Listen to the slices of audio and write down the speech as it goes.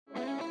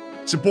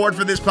Support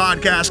for this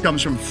podcast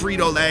comes from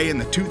Frito-Lay and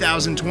the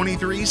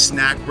 2023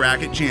 Snack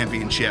Bracket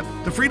Championship.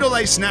 The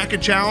Frito-Lay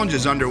Snack-It Challenge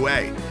is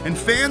underway, and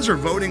fans are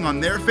voting on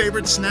their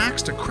favorite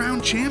snacks to crown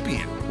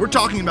champion. We're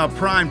talking about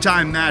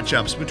prime-time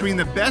matchups between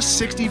the best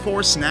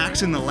 64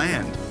 snacks in the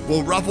land.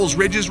 Will Ruffles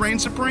Ridges reign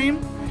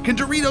supreme? Can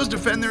Doritos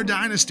defend their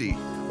dynasty?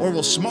 Or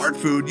will Smart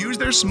Food use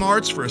their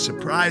smarts for a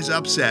surprise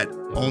upset?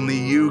 Only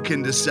you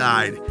can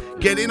decide.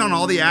 Get in on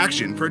all the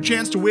action for a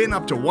chance to win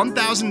up to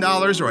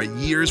 $1,000 or a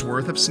year's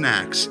worth of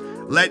snacks.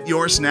 Let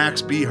your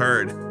snacks be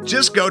heard.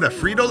 Just go to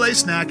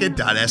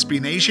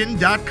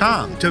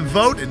fritolaysnacket.sbnation.com to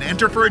vote and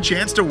enter for a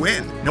chance to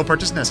win. No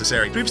purchase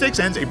necessary. Sweepstakes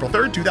ends April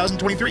 3rd,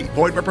 2023.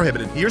 Void where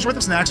prohibited. Year's worth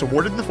of snacks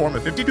awarded in the form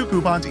of 52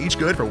 coupons, each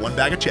good for one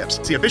bag of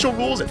chips. See official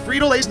rules at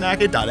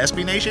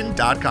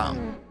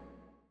fritolaysnacket.sbnation.com.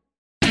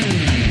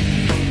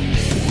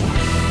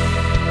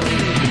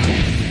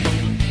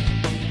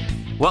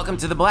 Welcome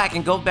to the Black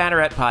and Gold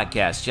Banneret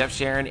podcast. Jeff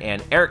Sharon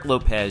and Eric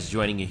Lopez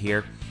joining you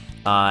here.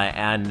 By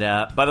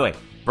the way,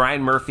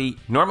 Brian Murphy,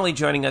 normally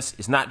joining us,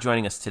 is not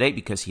joining us today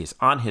because he is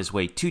on his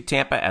way to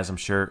Tampa, as I'm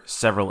sure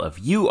several of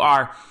you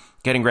are,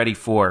 getting ready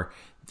for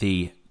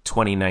the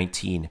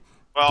 2019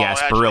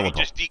 Gasparilla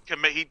Bowl.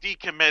 He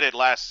decommitted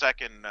last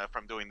second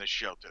from doing this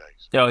show today.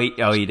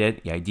 He did?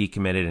 Yeah, he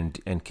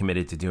decommitted and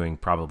committed to doing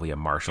probably a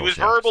Marshall show. He was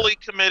verbally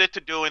committed to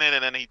doing it,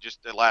 and then he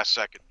just, the last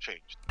second,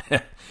 changed.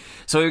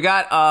 So we've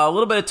got a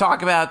little bit of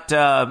talk about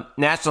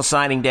National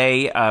Signing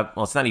Day.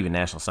 Well, it's not even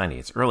National Signing Day.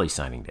 It's early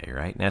signing day,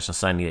 right? National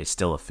Signing Day is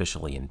still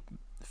officially in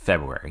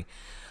February.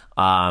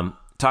 Talk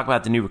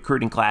about the new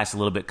recruiting class a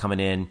little bit coming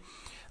in.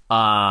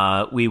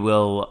 We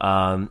will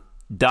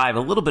dive a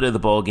little bit of the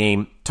bowl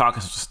game,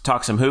 talk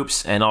some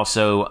hoops, and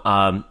also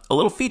a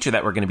little feature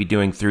that we're going to be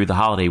doing through the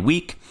holiday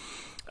week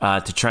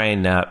to try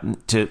and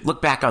to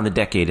look back on the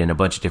decade in a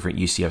bunch of different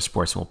UCF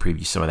sports, and we'll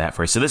preview some of that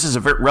for you. So this is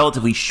a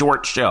relatively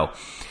short show.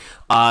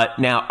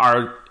 Now,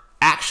 our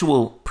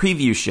actual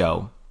preview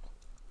show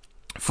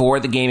for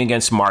the game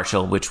against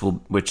Marshall,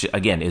 which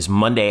again is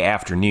Monday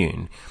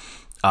afternoon,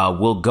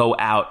 will go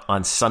out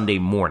on Sunday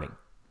morning.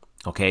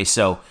 Okay,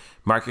 so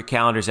mark your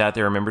calendars out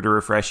there. Remember to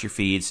refresh your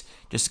feeds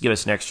just to give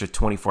us an extra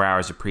 24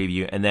 hours of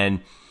preview, and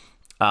then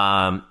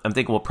I'm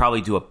thinking we'll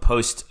probably do a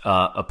post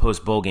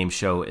bowl game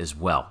show as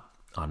well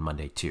on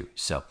Monday too.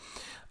 So,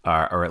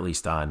 or at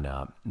least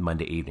on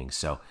Monday evening.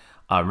 So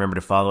remember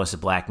to follow us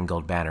at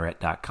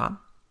blackandgoldbanneret.com.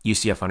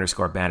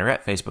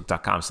 UCF_Banneret,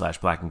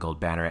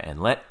 Facebook.com/blackandgoldbanneret,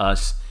 and let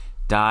us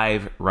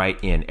dive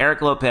right in.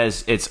 Eric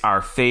Lopez, it's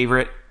our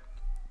favorite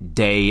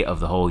day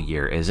of the whole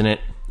year, isn't it?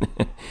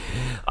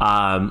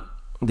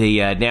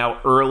 The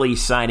now early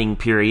signing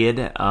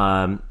period,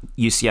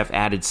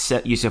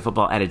 UCF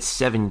football added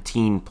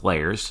 17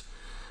 players,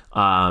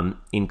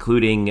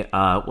 including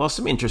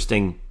some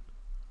interesting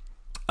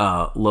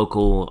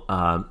local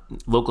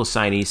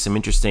signees, some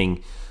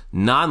interesting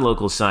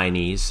non-local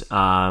signees.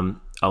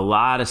 A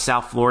lot of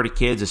South Florida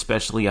kids,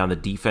 especially on the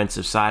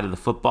defensive side of the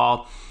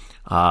football.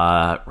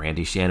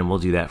 Randy Shannon will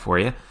do that for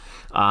you.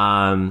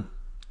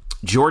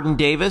 Jordan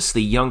Davis,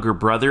 the younger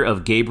brother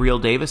of Gabriel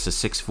Davis, a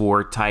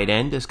 6'4 tight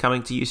end, is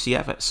coming to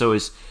UCF. So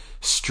is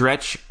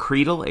Stretch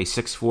Creedle, a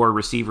 6'4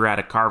 receiver out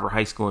of Carver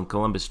High School in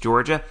Columbus,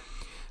 Georgia.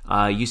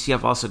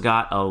 UCF also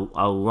got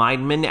a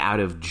lineman out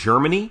of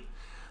Germany,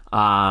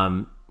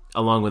 along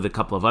with a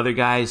couple of other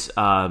guys.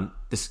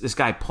 This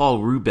guy, Paul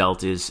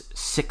Rubelt, is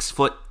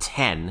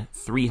 6'10",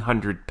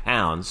 300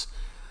 pounds.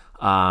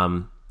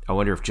 I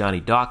wonder if Johnny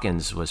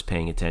Dawkins was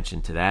paying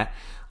attention to that.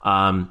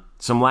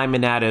 Some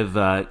linemen out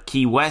of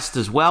Key West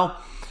as well.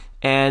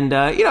 And,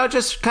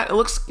 just kind of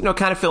looks,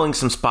 kind of filling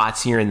some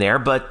spots here and there.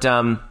 But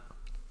I'm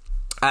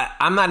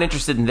not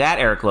interested in that,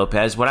 Eric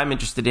Lopez. What I'm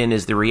interested in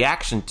is the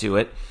reaction to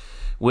it,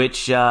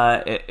 which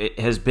it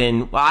has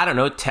been,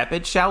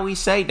 tepid, shall we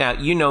say. Now,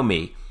 you know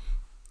me,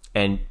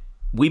 and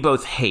we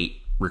both hate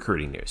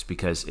recruiting news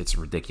because it's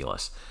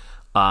ridiculous.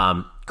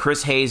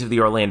 Chris Hayes of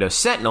the Orlando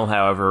Sentinel,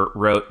 however,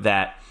 wrote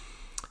that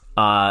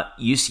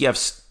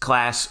UCF's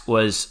class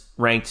was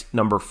ranked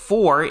number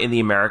 4 in the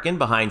American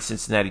behind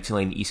Cincinnati,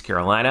 Tulane, and East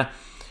Carolina.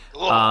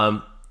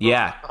 Gave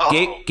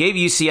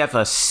UCF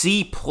a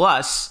C+.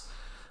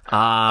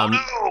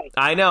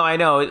 I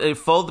know.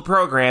 Fold the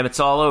program. It's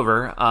all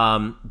over.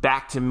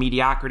 Back to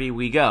mediocrity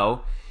we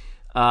go.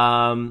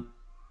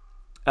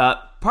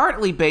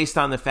 Partly based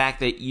on the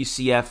fact that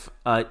UCF,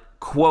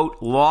 quote,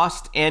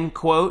 lost, end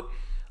quote,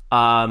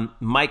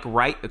 Mike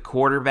Wright, the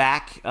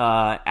quarterback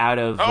out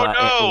of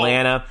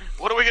Atlanta.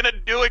 What are we going to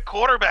do at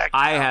quarterback?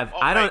 I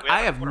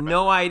have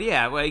no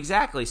idea. Well,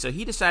 exactly. So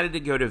he decided to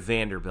go to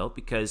Vanderbilt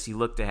because he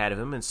looked ahead of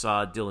him and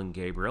saw Dylan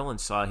Gabriel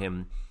and saw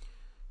him,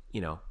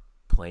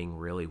 playing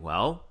really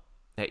well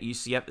at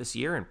UCF this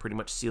year and pretty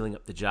much sealing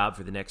up the job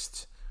for the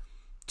next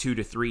 2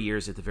 to 3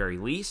 years at the very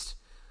least.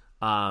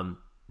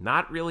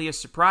 Not really a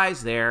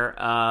surprise there.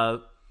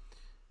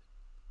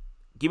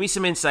 Give me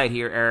some insight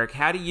here, Eric.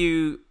 How do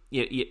you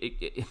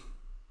the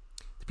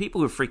people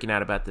who are freaking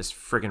out about this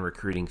friggin'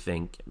 recruiting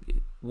thing,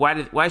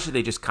 why should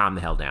they just calm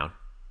the hell down?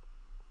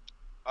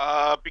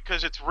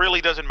 Because it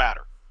really doesn't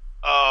matter.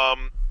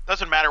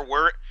 Doesn't matter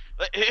where.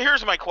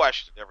 Here's my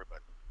question to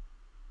everybody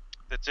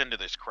that's into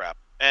this crap,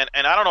 and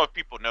I don't know if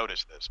people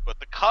notice this, but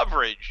the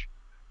coverage,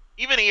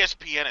 even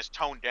ESPN has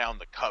toned down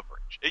the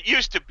coverage. It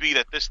used to be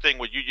that this thing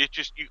would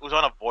it was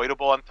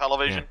unavoidable on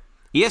television.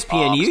 Yeah.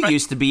 ESPNU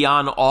used to be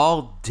on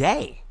all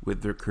day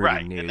with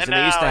recruiting news, and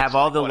they used to have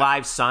all the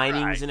live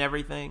signings and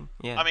everything.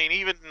 Yeah, I mean,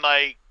 even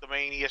like the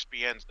main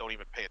ESPNs don't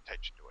even pay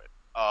attention to it.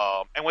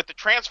 And with the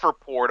transfer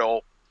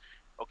portal,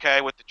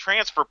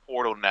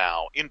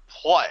 now in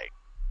play,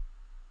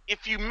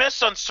 if you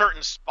miss on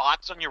certain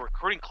spots on your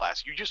recruiting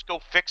class, you just go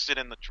fix it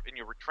in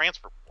your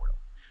transfer portal.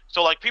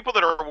 So, like, people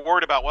that are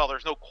worried about, well,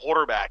 there's no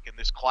quarterback in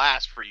this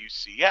class for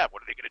UCF,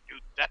 what are they going to do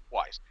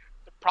depth-wise?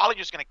 They're probably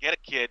just going to get a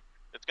kid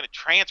that's going to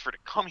transfer to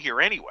come here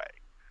anyway.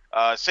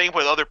 Same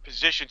with other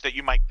positions that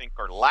you might think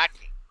are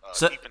lacking,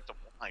 defensive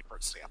line, for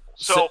example.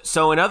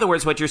 So, in other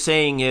words, what you're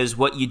saying is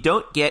what you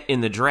don't get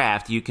in the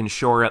draft, you can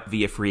shore up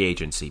via free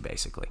agency,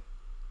 basically.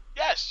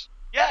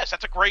 Yes,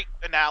 that's a great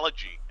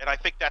analogy, and I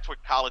think that's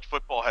what college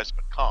football has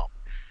become.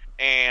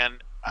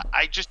 And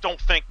I just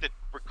don't think that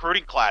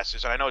recruiting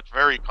classes, and I know it's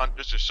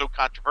this is so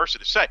controversial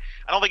to say,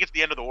 I don't think it's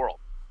the end of the world.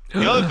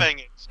 The other thing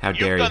is,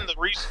 you've done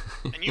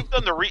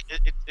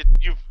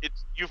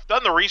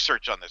the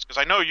research on this, because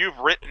I know you've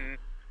written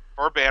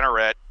for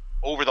Banneret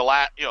over the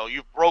last,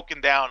 you've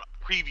broken down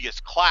previous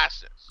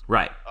classes,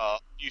 right?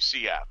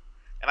 UCF,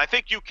 and I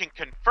think you can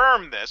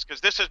confirm this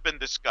because this has been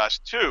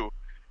discussed too.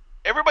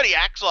 Everybody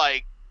acts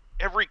like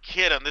every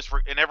kid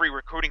in every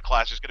recruiting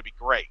class is going to be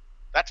great.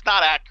 That's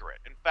not accurate.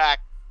 In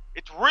fact,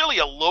 it's really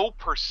a low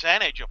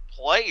percentage of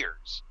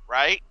players,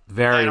 right?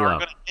 Very that low. are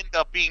going to end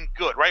up being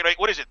good, right?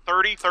 What is it,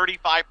 30,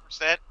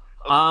 35%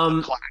 of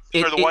the classes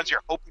are the ones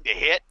you're hoping to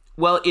hit?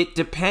 Well, it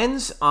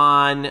depends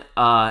on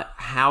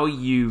how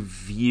you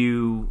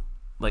view,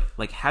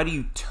 like how do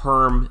you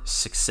term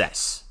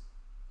success?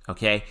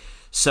 Okay,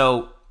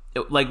 so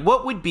like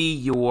what would be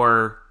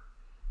your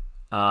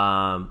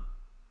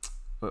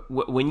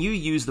when you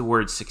use the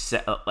word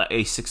success,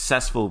 a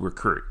successful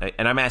recruit,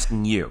 and I'm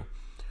asking you,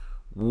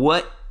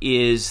 what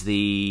is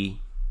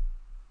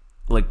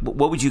what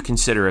would you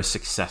consider a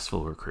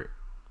successful recruit?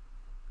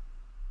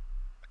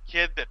 A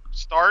kid that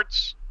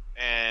starts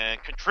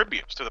and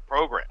contributes to the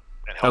program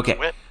and helps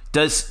win.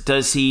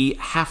 Does he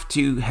have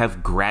to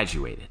have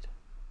graduated?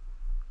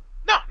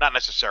 No, not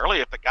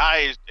necessarily. If the guy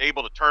is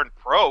able to turn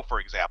pro,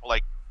 for example,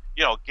 like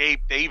Gabe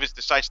Davis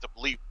decides to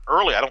leave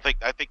early, I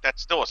think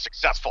that's still a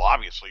successful,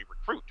 obviously,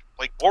 recruit.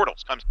 Blake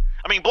Bortles comes.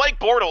 I mean, Blake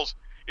Bortles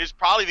is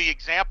probably the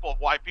example of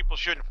why people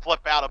shouldn't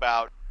flip out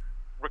about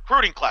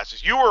recruiting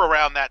classes. You were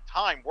around that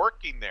time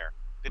working there.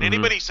 Did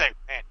anybody say,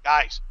 man,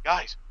 guys, we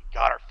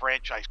got our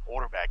franchise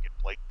quarterback in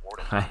Blake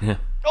Bortles?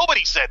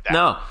 Nobody said that.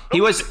 No,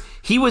 he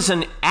was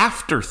an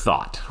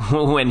afterthought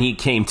when he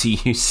came to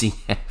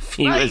UCF.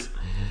 He was,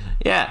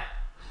 yeah.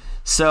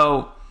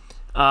 So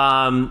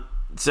yeah,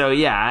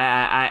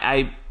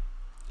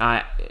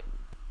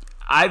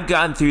 I've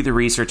gone through the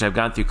research. I've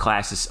gone through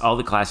classes, all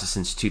the classes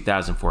since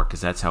 2004,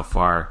 because that's how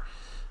far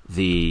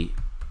the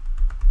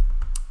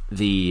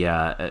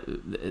data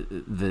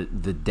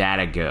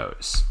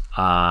goes,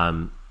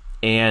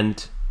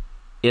 and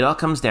it all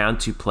comes down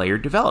to player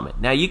development.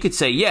 Now, you could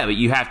say, yeah, but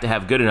you have to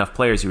have good enough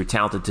players who are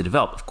talented to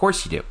develop. Of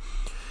course you do.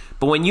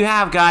 But when you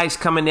have guys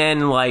coming in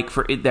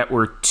that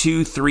were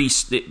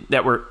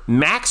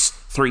max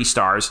 3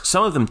 stars,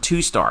 some of them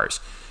 2 stars,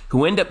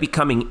 who end up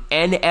becoming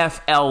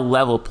NFL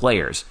level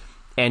players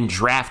and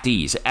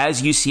draftees,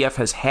 as UCF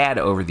has had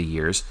over the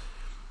years,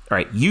 all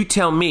right, you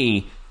tell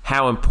me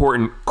how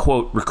important,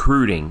 quote,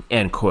 recruiting,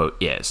 end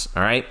quote, is,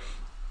 all right?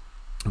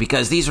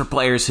 Because these are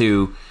players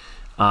who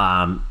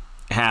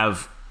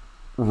have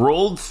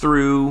rolled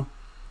through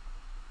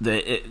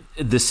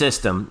the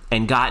system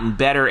and gotten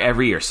better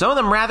every year. Some of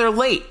them rather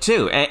late,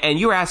 too. And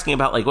you were asking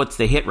about, like, what's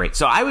the hit rate.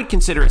 So I would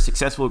consider a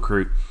successful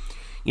recruit,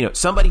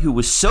 somebody who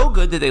was so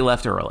good that they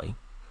left early,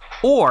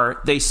 or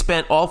they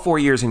spent all 4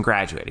 years and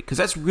graduated, because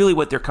that's really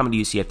what they're coming to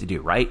UCF to do,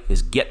 right,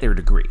 is get their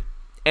degree.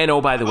 And,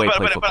 oh, by the way,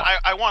 play football. But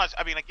I want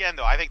to, again,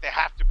 though, I think they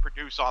have to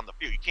produce on the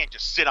field. You can't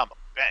just sit on the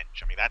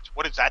bench. I mean,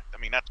 what is that? I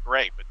mean, that's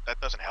great, but that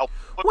doesn't help.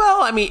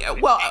 Well, I mean,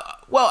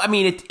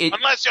 it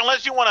unless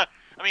you want to,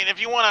 if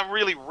you want to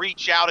really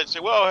reach out and say,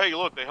 well, hey,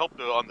 look, they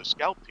helped on the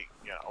scout team,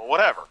 or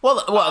whatever.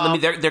 Well,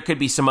 there could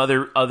be some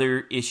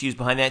other issues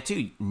behind that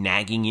too.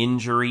 Nagging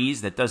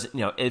injuries that doesn't,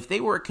 if they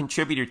were a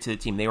contributor to the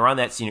team, they were on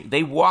that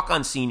they walk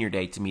on senior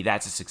day. To me,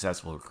 that's a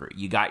successful recruit.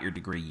 You got your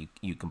degree,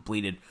 you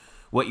completed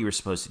what you were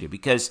supposed to do,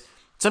 because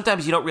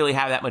sometimes you don't really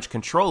have that much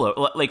control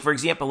over. Like, for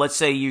example, let's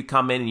say you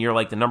come in and you're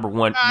like the number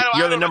one.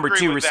 You're the number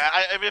 2. If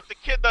the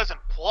kid doesn't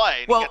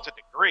play and he gets a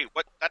degree,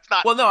 that's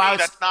not. Well, no,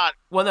 that's not.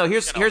 Well, no.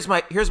 Here's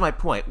my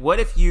point. What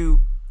if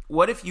you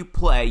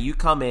play? You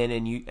come in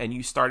and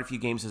you start a few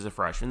games as a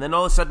freshman. Then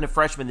all of a sudden, a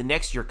freshman the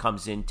next year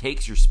comes in,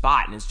 takes your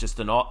spot, and it's just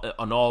an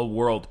all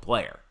world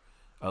player.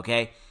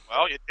 Okay.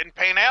 Well, you didn't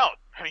pan out.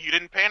 You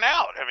didn't pan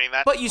out.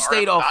 That's. But you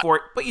stayed all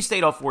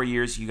 4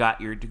 years. You got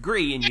your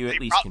degree, and you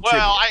at least contributed.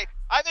 Well,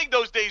 I think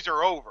those days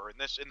are over in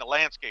the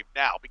landscape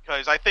now,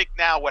 because I think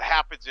now what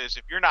happens is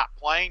if you're not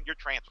playing, you're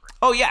transferring.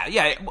 Oh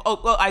yeah. Oh,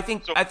 well, I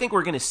think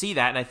we're going to see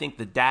that, and I think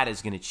the data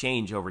is going to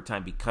change over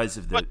time because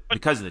of the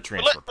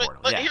transfer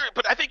portal.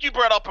 But I think you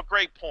brought up a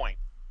great point,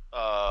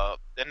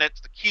 and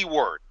that's the key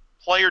word: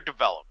 player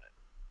development.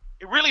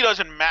 It really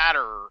doesn't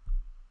matter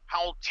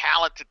how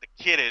talented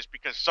the kid is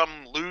because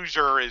some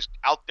loser is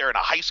out there in a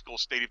high school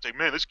stadium saying,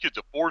 "Man, this kid's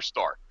a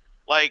 4-star."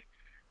 Like,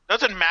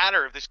 doesn't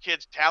matter if this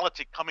kid's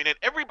talented coming in.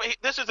 Everybody,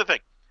 this is the thing.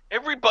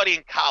 Everybody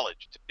in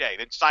college today,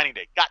 then signing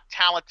day, got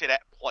talented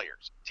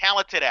players,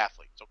 talented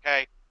athletes.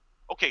 Okay.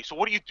 So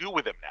what do you do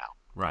with them now?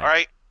 Right. All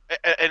right.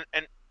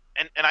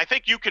 And I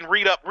think you can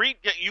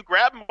you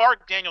grab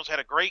Mark Daniels had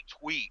a great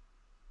tweet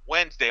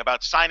Wednesday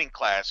about signing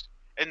class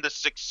and the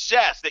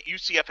success that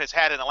UCF has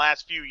had in the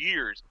last few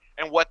years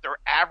and what their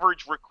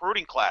average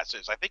recruiting class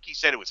is. I think he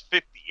said it was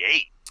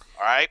 58.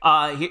 All right.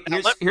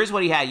 Here's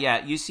what he had.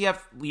 Yeah,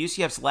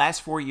 UCF's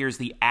last 4 years,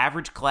 the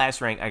average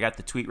class rank. I got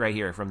the tweet right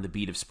here from the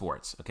Beat of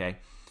Sports. Okay,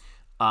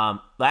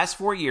 last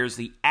 4 years,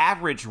 the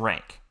average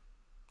rank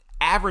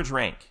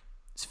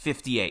is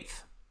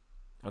 58th.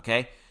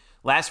 Okay,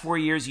 last 4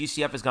 years,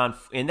 UCF has gone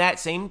in that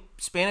same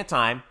span of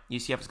time.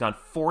 UCF has gone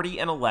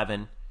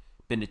 40-11,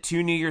 been to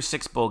 2 New Year's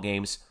Six bowl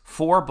games,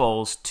 4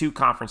 bowls, 2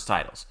 conference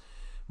titles.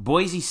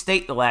 Boise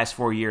State the last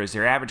 4 years,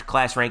 their average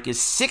class rank is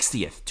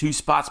 60th, 2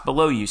 spots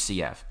below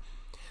UCF.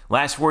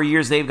 Last 4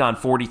 years, they've gone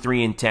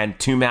 43-10,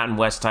 2 Mountain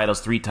West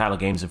titles, 3 title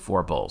games, and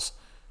 4 bowls.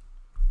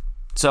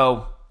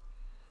 So,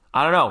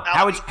 I don't know.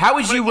 How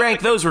would you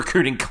rank those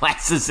recruiting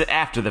classes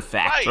after the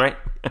fact, right?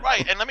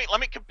 Right. And let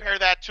me compare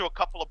that to a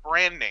couple of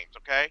brand names,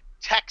 okay?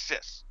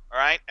 Texas, all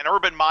right? And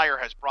Urban Meyer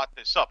has brought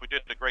this up. We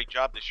did a great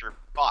job this year for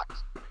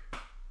Fox.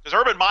 Because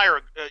Urban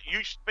Meyer, you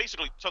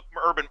basically took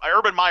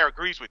Urban Meyer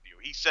agrees with you.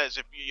 He says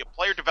if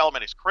player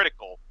development is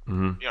critical,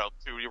 to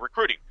your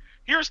recruiting.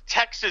 Here's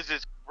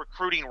Texas's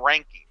recruiting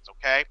rankings.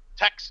 Okay,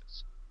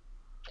 Texas,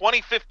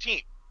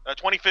 2015,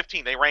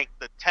 they ranked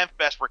the 10th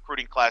best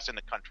recruiting class in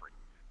the country.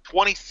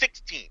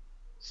 2016,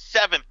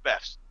 7th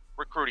best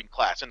recruiting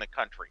class in the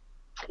country.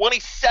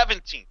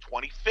 2017,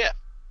 25th.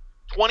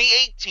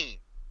 2018,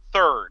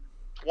 3rd.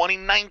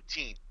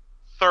 2019,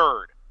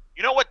 3rd.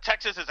 You know what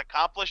Texas has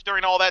accomplished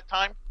during all that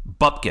time?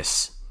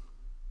 Bupkis.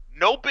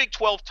 No Big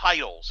 12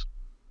 titles.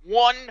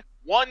 One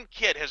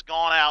kid has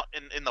gone out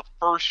in the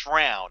first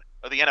round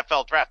of the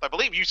NFL draft. I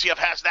believe UCF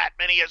has that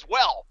many as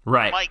well.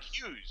 Right. Mike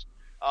Hughes.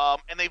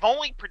 And they've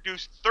only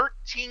produced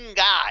 13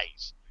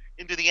 guys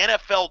into the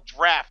NFL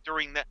draft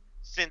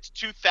since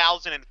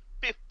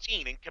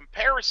 2015. In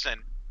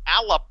comparison,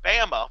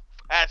 Alabama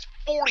has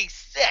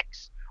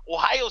 46.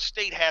 Ohio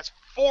State has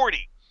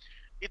 40.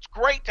 It's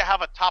great to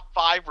have a top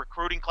 5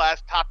 recruiting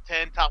class, top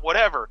 10, top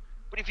whatever,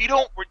 but if you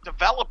don't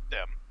develop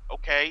them,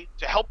 okay,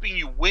 to helping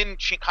you win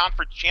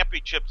conference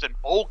championships and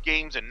bowl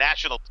games and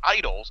national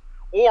titles,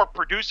 or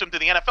produce them to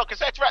the NFL, because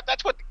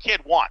that's what the kid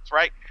wants,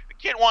 right? The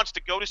kid wants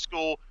to go to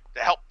school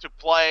to help to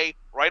play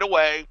right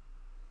away,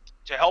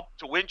 to help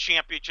to win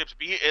championships,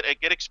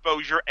 get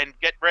exposure, and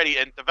get ready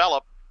and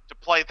develop to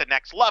play at the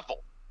next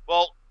level.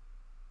 Well,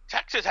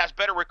 Texas has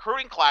better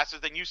recruiting classes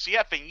than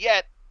UCF, and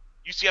yet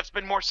UCF's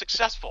been more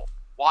successful.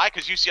 Why?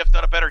 Because UCF's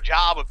done a better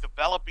job of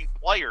developing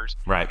players.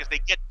 Right. Because they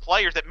get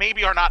players that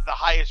maybe are not the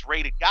highest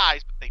rated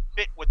guys, but they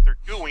fit what they're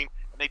doing,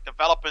 and they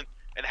develop and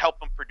help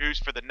them produce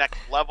for the next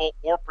level,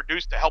 or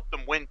produce to help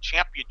them win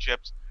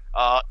championships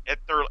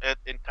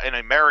in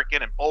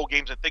American and bowl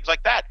games and things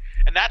like that.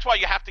 And that's why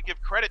you have to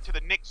give credit to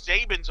the Nick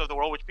Sabans of the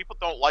world, which people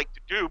don't like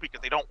to do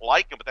because they don't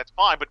like him, but that's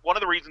fine. But one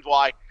of the reasons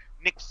why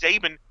Nick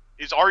Saban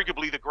is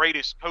arguably the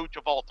greatest coach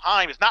of all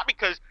time is not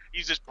because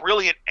he's this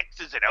brilliant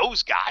X's and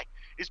O's guy.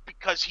 Is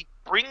because he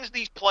brings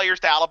these players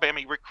to Alabama.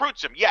 He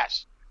recruits them,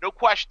 yes, no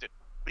question.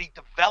 But he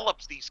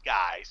develops these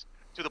guys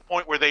to the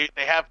point where they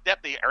have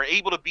depth. They are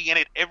able to be in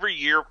it every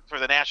year for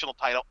the national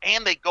title,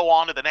 and they go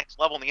on to the next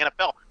level in the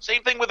NFL.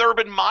 Same thing with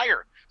Urban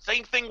Meyer.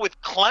 Same thing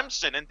with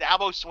Clemson and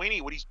Dabo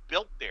Swinney, what he's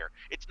built there.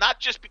 It's not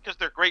just because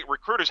they're great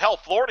recruiters. Hell,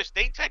 Florida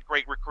State's had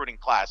great recruiting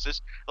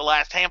classes the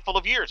last handful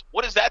of years.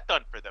 What has that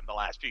done for them the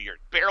last few years?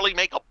 Barely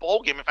make a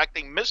bowl game. In fact,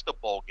 they missed a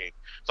bowl game.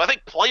 So I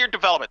think player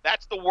development,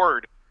 that's the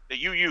word that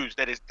you use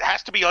that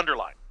has to be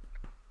underlined.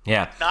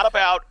 Yeah. It's not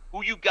about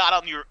who you got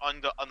on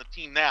the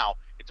team now.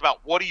 It's about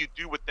what do you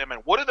do with them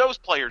and what do those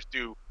players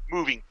do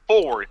moving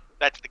forward.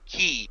 That's the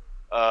key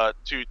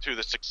to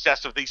the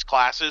success of these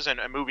classes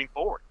and moving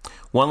forward.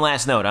 One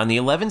last note on the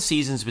 11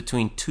 seasons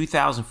between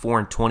 2004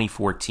 and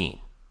 2014.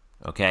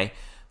 Okay,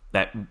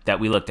 that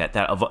we looked at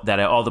that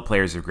all the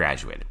players have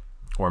graduated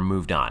or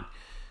moved on.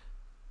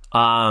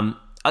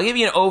 I'll give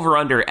you an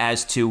over/under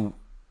as to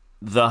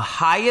the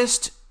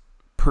highest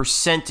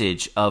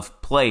percentage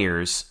of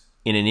players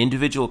in an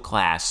individual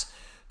class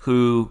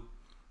who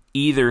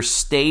either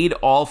stayed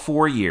all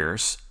 4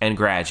 years and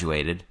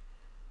graduated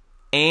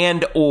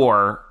and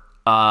or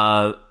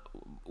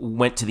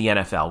went to the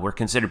NFL. We're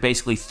considered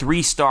basically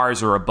 3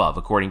 stars or above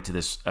according to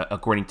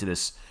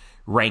this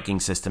ranking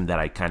system that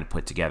I kind of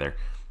put together.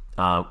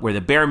 where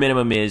the bare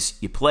minimum is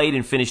you played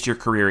and finished your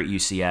career at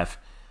UCF,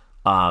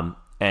 and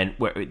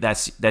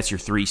that's your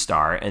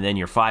 3-star, and then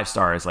your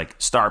 5-star is like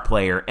star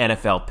player,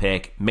 NFL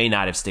pick, may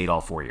not have stayed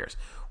all 4 years.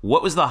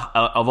 What was the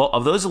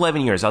of those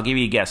 11 years? I'll give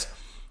you a guess.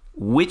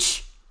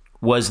 Which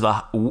was the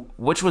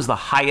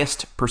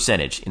highest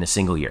percentage in a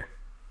single year?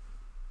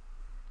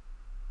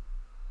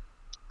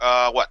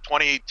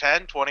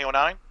 2010,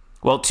 2009?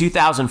 Well,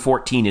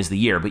 2014 is the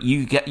year, but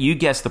you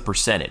guess the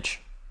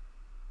percentage.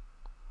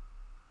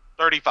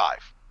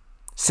 35.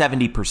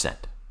 70%.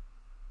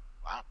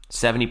 Wow.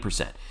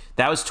 70%.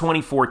 That was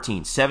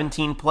 2014.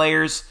 17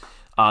 players,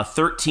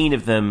 13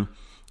 of them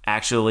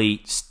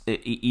actually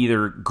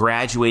either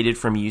graduated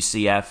from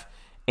UCF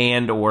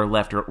and or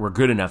were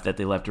good enough that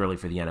they left early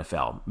for the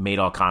NFL, made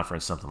all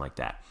conference, something like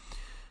that.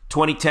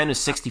 2010 was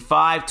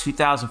 65,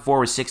 2004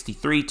 was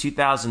 63,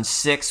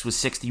 2006 was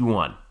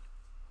 61.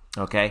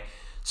 Okay,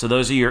 so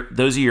those are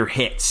your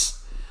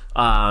hits.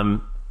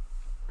 On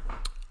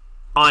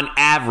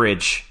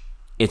average,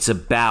 it's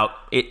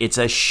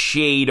a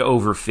shade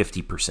over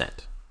 50%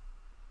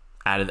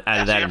 out of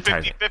that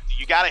entire 50-50.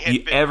 You got to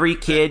hit 50%. Every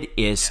kid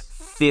is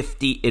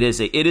 50.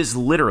 It is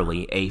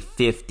literally a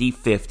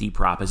 50-50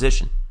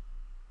 proposition.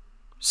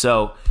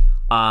 So,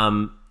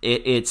 yeah.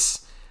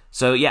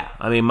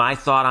 I mean, my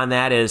thought on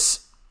that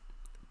is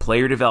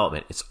player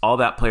development. It's all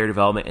about player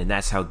development, and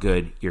that's how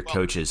good your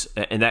coaches,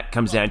 and that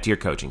comes down to your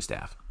coaching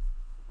staff.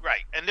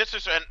 Right, and this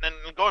is,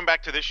 and going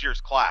back to this year's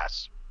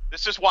class,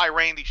 this is why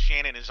Randy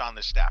Shannon is on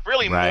the staff.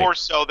 Really, right. More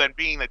so than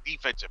being the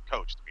defensive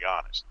coach, to be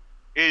honest,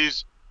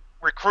 is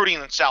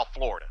recruiting in South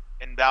Florida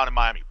and down in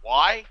Miami.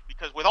 Why?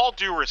 Because with all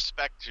due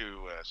respect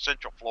to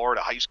Central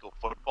Florida high school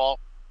football,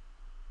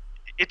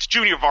 it's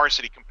junior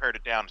varsity compared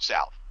to down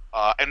south.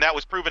 And that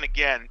was proven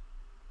again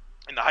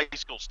in the high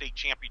school state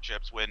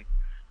championships when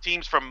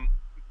teams from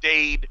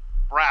Dade,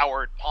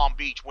 Broward, Palm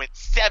Beach went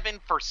 7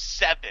 for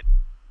 7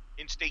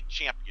 in state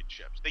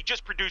championships. They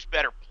just produce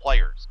better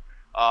players.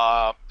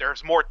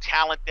 There's more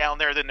talent down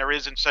there than there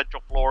is in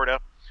Central Florida.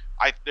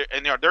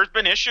 There's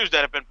been issues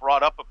that have been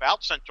brought up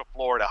about Central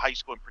Florida high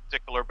school in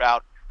particular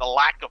about the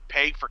lack of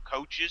pay for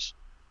coaches,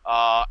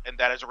 and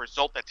that as a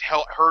result that's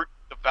hurt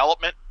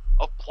development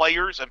of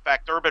players. In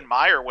fact, Urban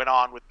Meyer went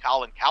on with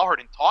Colin Cowherd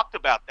and talked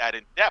about that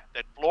in depth,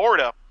 that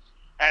Florida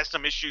has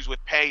some issues with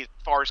pay as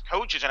far as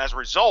coaches, and as a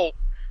result,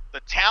 the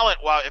talent,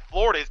 if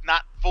Florida is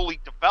not fully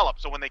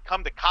developed, so when they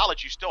come to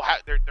college, you still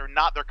have they're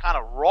kind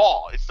of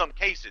raw in some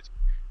cases.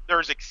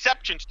 There's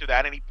exceptions to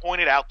that, and he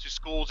pointed out to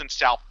schools in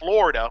South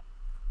Florida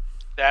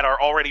that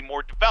are already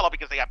more developed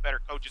because they have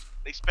better coaches.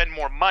 They spend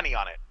more money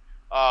on it.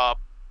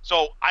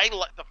 So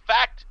the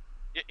fact,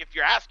 if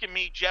you're asking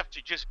me, Jeff,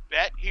 to just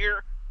bet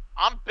here,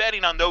 I'm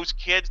betting on those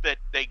kids that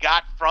they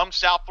got from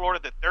South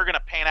Florida that they're going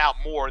to pan out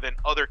more than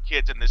other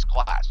kids in this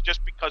class,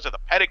 just because of the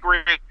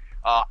pedigree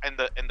and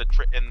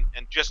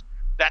just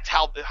that's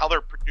how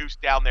they're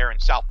produced down there in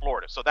South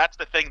Florida. So that's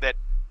the thing that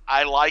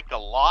I like a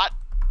lot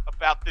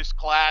about this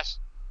class.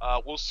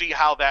 We'll see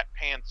how that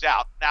pans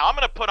out. Now I'm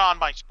going to put on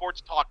my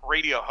sports talk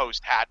radio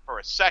host hat for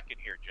a second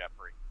here,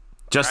 Jeffrey.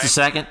 Just a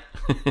second?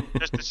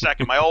 Just a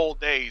second. My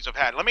old days have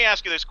had. Let me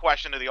ask you this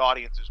question to the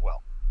audience as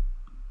well.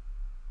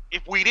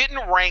 If we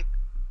didn't rank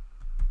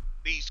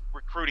these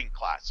recruiting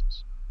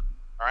classes,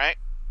 all right?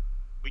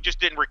 We just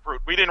didn't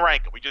recruit. We didn't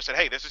rank them. We just said,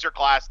 hey, this is your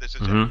class. This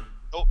is it.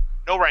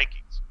 No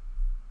rankings.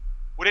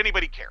 Would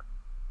anybody care?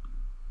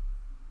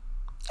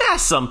 Yeah,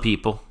 some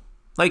people.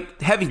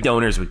 Like heavy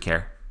donors would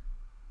care.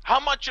 How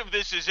much of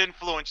this is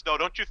influenced, though?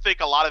 Don't you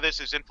think a lot of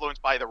this is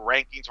influenced by the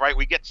rankings, right?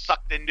 We get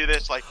sucked into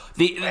this. Like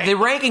the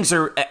rankings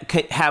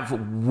have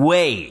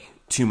way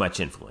too much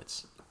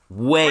influence.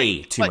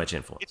 Way too much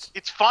influence.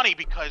 It's funny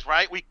because,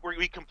 right,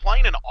 we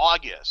complain in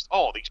August,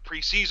 oh, these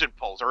preseason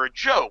polls are a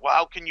joke. Well,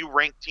 how can you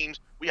rank teams?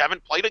 We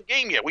haven't played a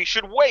game yet. We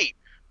should wait.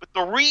 But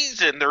the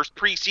reason there's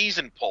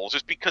preseason polls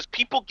is because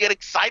people get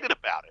excited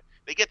about it.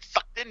 They get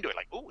sucked into it.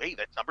 Like, oh, hey,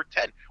 that's number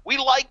 10. We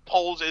like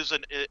polls as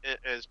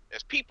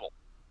people.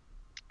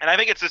 And I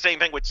think it's the same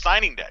thing with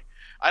signing day.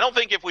 I don't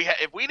think if we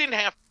didn't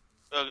have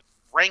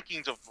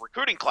rankings of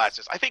recruiting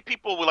classes, I think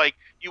people would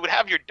you would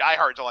have your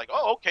diehards are like,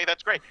 oh, okay,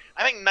 that's great.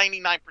 I think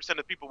 99%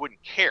 of people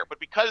wouldn't care. But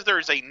because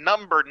there's a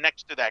number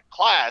next to that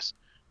class,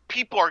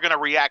 people are going to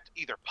react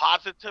either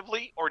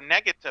positively or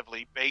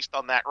negatively based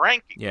on that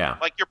ranking. Yeah.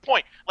 Like your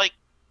point. Like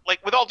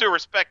with all due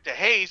respect to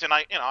Hayes, and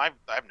I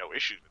have no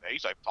issues with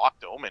Hayes. I've talked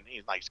to him, and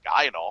he's a nice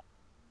guy and all.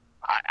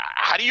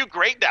 How do you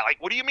grade that?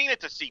 Like, what do you mean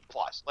it's a C+?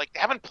 Like, they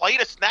haven't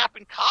played a snap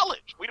in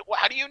college.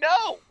 How do you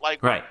know?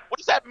 Like, right. What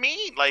does that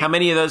mean? Like, how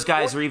many of those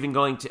guys are even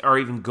going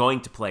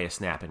to play a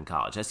snap in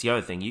college? That's the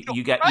other thing.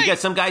 You got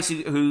some guys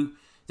who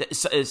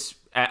is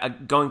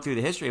going through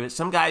the history of it.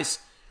 Some guys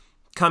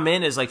come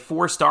in as like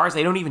 4 stars.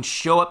 They don't even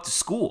show up to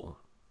school.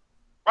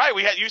 Right.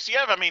 We had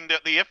UCF. I mean,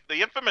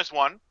 the infamous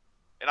one,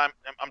 and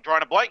I'm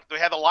drawing a blank. They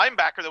had the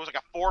linebacker that was like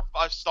a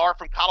 4-star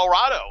from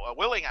Colorado,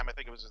 Willingham, I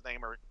think it was his name,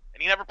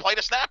 and he never played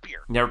a snap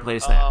here. Never played a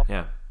snap.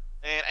 Yeah.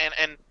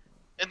 And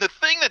the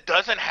thing that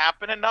doesn't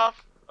happen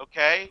enough,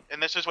 okay,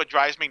 and this is what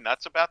drives me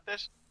nuts about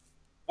this.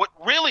 What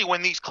really,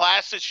 when these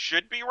classes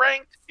should be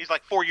ranked, is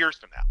like 4 years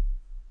from now.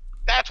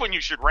 That's when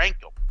you should rank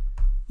them.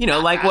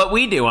 Like what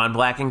we do on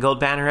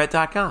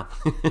blackandgoldbannerhead.com.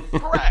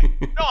 Correct.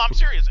 No, I'm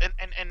serious.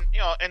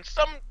 And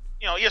some,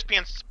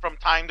 ESPN from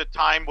time to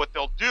time, what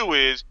they'll do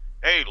is,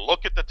 hey,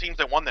 look at the teams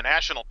that won the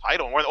national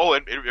title.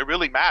 And it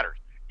really matters.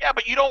 Yeah,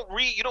 but you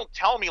don't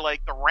tell me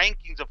like the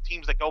rankings of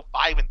teams that go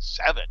 5 and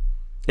 7.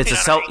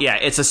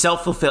 It's a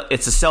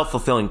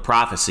self-fulfilling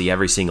prophecy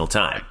every single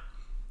time.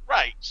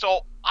 Right.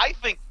 So I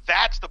think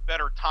that's the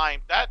better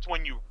time. That's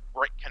when you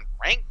can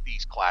rank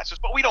these classes,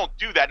 but we don't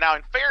do that. Now,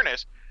 in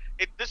fairness,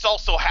 this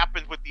also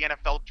happens with the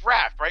NFL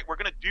draft, right? We're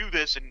going to do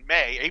this in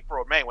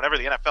April or May, whenever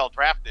the NFL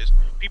draft is.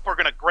 People are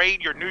going to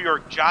grade your New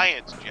York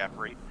Giants,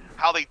 Jeffrey,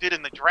 how they did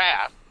in the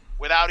draft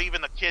without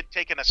even the kid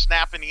taking a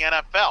snap in the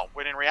NFL,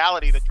 when in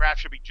reality the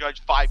draft should be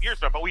judged 5 years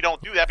from now. But we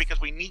don't do that because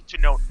we need to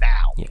know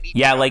now.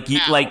 Like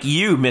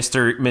you,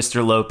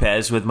 Mr.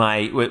 Lopez, with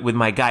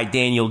my guy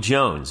Daniel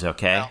Jones,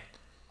 okay? Well,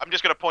 I'm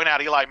just going to point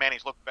out Eli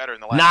Manning's looked better in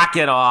the last. Knock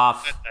it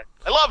off.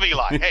 I love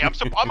Eli. Hey,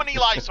 I'm an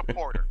Eli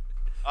supporter.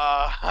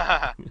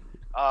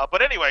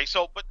 But anyway,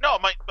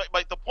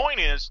 but the point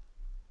is,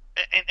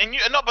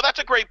 but that's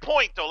a great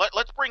point though.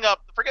 Let's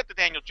forget the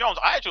Daniel Jones.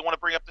 I actually want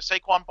to bring up the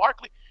Saquon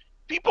Barkley.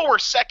 People were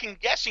second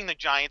guessing the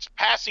Giants,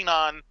 passing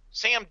on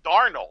Sam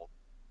Darnold,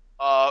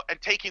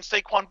 and taking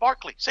Saquon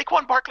Barkley.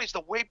 Saquon Barkley's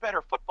the way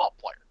better football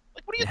player.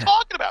 Like, what are you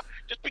talking about?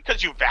 Just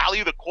because you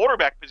value the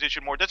quarterback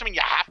position more doesn't mean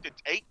you have to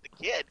take the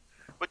kid.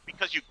 But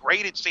because you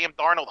graded Sam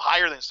Darnold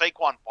higher than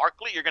Saquon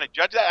Barkley, you're going to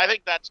judge that? I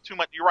think that's too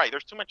much. You're right.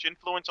 There's too much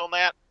influence on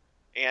that.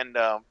 And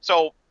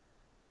so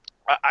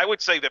I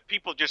would say that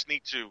people just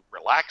need to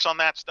relax on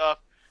that stuff.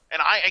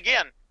 And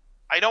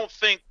I don't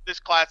think this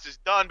class is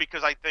done,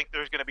 because I think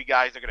there's going to be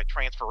guys that are going to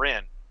transfer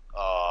in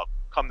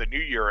come the new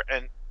year.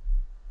 And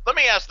let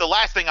me ask the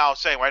last thing I'll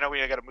say. I know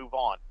we got to move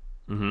on.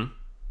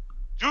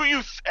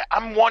 Mm-hmm.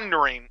 I'm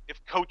wondering if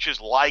coaches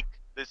like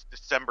this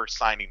December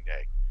signing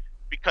day.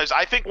 Because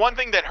I think one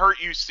thing that hurt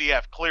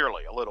UCF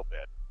clearly a little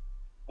bit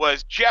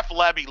was Jeff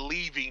Levy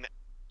leaving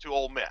to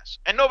Ole Miss.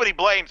 And nobody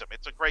blames him.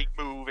 It's a great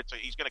move.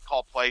 He's going to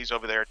call plays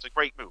over there. It's a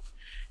great move.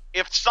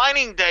 If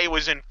signing day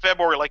was in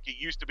February like it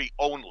used to be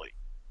only,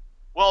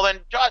 well, then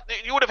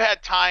you would have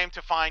had time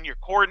to find your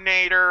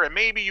coordinator, and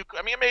maybe you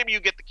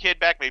get the kid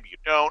back, maybe you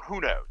don't.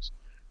 Who knows?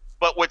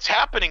 But what's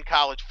happening in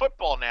college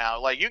football now,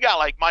 like you got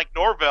like Mike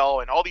Norvell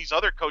and all these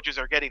other coaches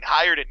are getting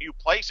hired at new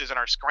places and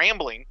are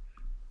scrambling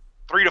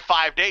 3 to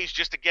 5 days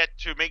just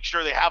to make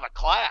sure they have a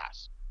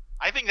class.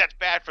 I think that's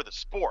bad for the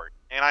sport,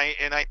 and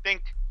I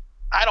think,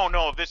 I don't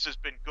know if this has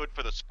been good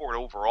for the sport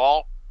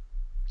overall.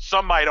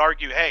 Some might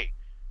argue, hey,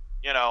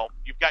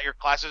 you've got your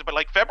classes, but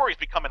like February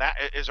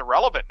is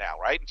irrelevant now,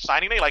 right? And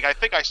signing day, like I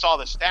think I saw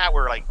the stat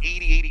where like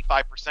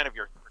 85% of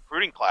your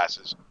recruiting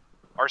classes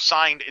are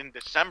signed in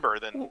December.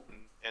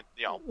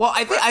 Well,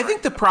 I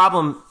think the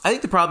problem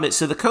is,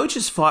 so the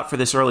coaches fought for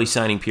this early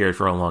signing period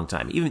for a long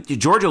time. Even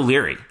George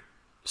O'Leary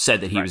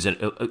said that he was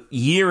a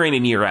year in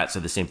and year out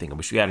said the same thing. I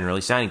wish we had an early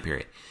signing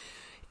period.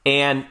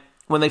 And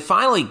when they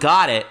finally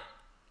got it,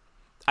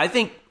 I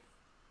think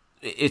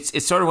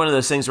it's sort of one of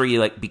those things where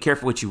you like, be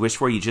careful what you wish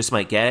for, you just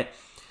might get it.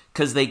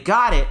 Because they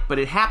got it, but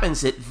it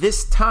happens at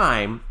this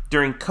time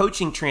during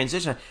coaching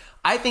transition.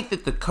 I think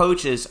that the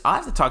coaches, I'll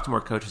have to talk to more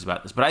coaches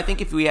about this, but I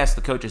think if we ask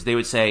the coaches, they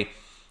would say,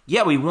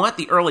 yeah, we want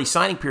the early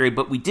signing period,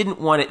 but we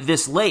didn't want it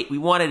this late. We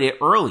wanted it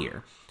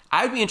earlier.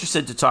 I'd be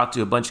interested to talk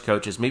to a bunch of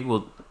coaches. Maybe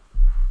we'll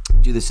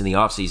do this in the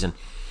offseason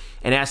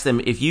and ask them,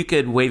 if you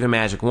could wave a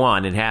magic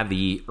wand and have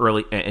the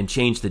early and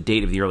change the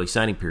date of the early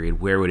signing period,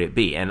 where would it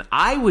be? And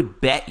I would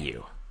bet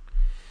you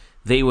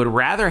they would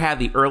rather have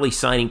the early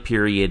signing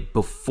period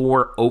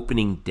before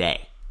opening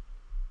day,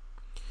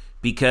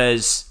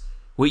 because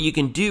what you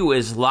can do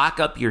is lock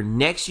up your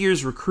next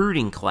year's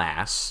recruiting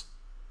class,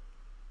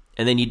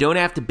 and then you don't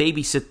have to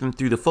babysit them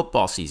through the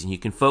football season. You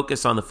can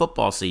focus on the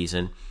football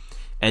season,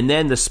 and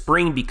then the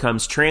spring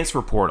becomes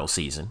transfer portal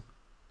season.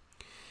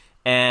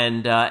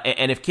 And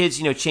if kids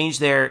change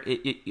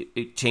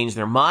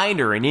their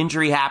mind, or an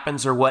injury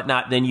happens or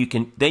whatnot, then you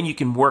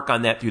can work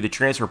on that through the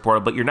transfer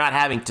portal. But you're not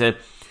having to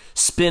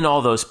spin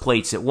all those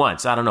plates at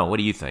once. I don't know. What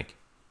do you think?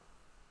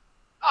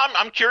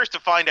 I'm curious to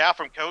find out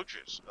from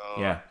coaches.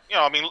 I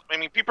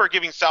mean, people are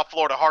giving South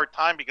Florida a hard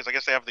time because I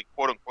guess they have the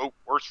quote unquote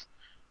worst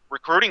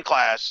recruiting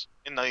class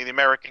in the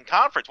American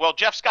Conference. Well,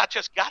 Jeff Scott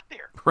just got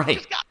there. Right. He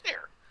just got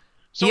there.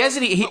 So, he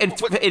hasn't.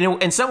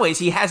 In some ways,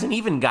 he hasn't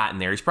even gotten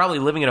there. He's probably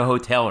living in a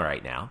hotel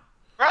right now.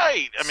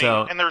 Right. I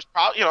mean, and there's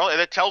probably, and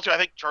it tells you, I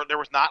think there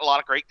was not a lot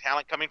of great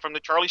talent coming from the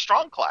Charlie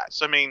Strong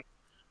class. I mean,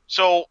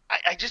 so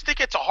I just think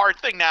it's a hard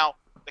thing. Now,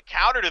 the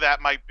counter to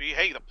that might be,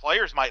 hey, the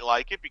players might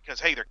like it because,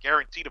 hey, they're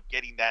guaranteed of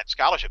getting that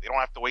scholarship. They don't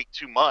have to wait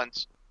 2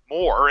 months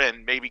more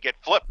and maybe get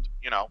flipped,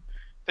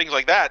 things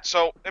like that.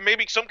 So, and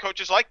maybe some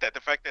coaches like that,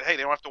 the fact that, hey,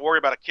 they don't have to worry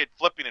about a kid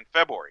flipping in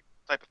February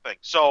type of thing.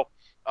 So,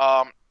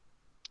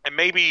 and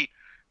maybe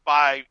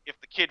if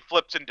the kid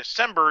flips in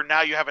December,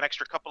 now you have an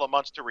extra couple of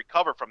months to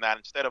recover from that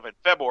instead of in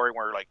February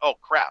where you're like, oh,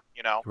 crap,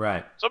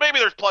 Right. So maybe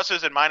there's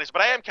pluses and minuses,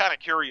 but I am kind of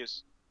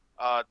curious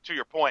to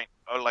your point,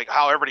 like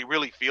how everybody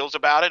really feels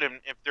about it, and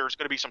if there's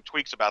going to be some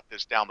tweaks about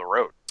this down the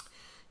road.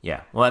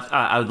 Yeah, well,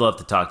 I would love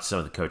to talk to some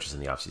of the coaches in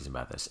the offseason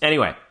about this.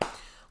 Anyway,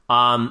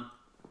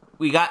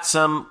 we got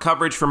some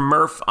coverage from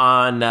Murph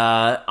on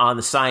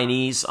the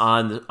signees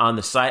on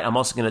the site. I'm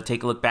also going to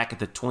take a look back at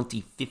the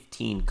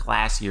 2015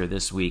 class year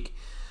this week.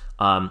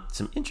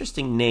 Some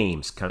interesting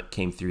names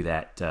came through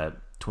that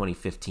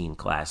 2015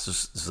 class.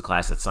 This is the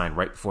class that signed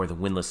right before the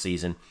winless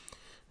season.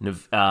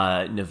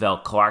 Neville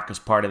Clark was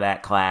part of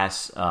that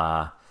class.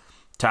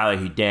 Tyler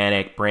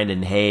Hudanik,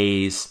 Brandon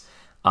Hayes,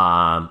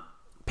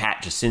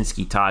 Pat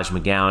Jasinski, Taj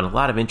McGowan, a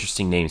lot of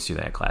interesting names through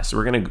that class. So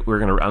I'm gonna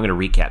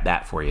recap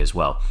that for you as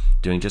well,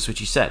 doing just what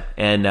you said.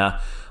 And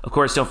of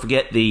course, don't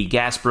forget the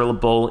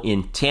Gasparilla Bowl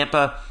in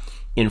Tampa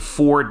in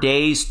 4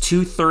 days,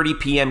 2:30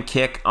 p.m.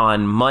 kick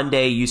on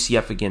Monday.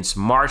 UCF against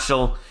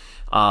Marshall.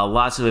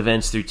 Lots of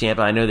events through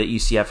Tampa. I know that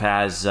UCF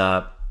has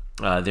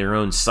their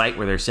own site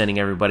where they're sending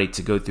everybody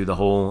to go through the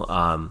whole.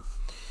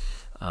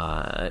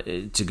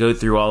 To go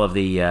through all of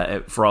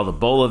the for all the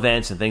bowl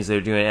events and things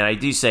they're doing, and I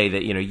do say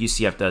that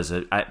UCF does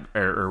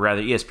or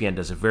rather ESPN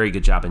does a very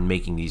good job in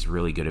making these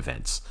really good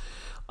events,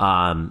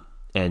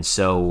 and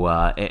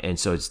so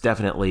it's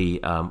definitely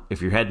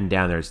if you're heading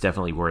down there, it's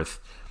definitely worth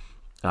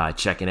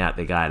checking out.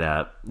 They got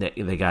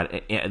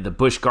the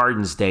Busch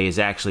Gardens Day is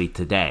actually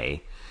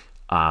today,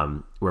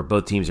 where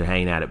both teams are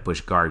hanging out at Busch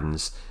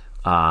Gardens.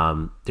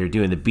 They're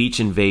doing the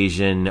beach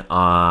invasion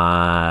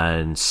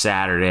on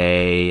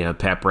Saturday, a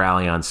pep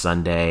rally on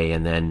Sunday,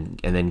 and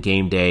then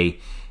game day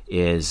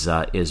is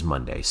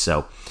Monday.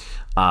 So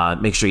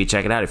make sure you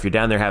check it out. If you're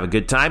down there, have a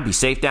good time. Be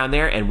safe down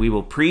there, and we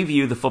will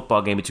preview the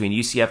football game between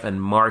UCF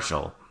and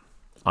Marshall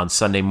on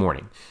Sunday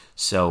morning.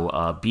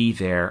 So be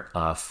there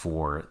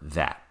for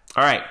that.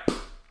 All right.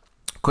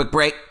 Quick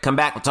break. Come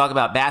back. We'll talk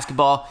about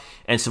basketball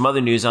and some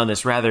other news on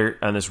this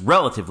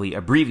relatively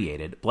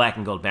abbreviated Black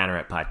and Gold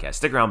Banneret podcast.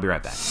 Stick around. We'll be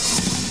right back.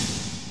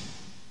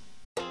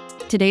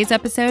 Today's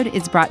episode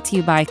is brought to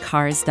you by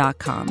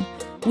Cars.com.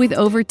 With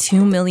over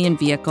 2 million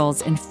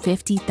vehicles and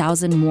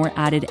 50,000 more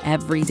added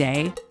every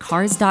day,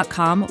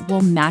 Cars.com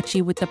will match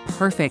you with the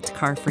perfect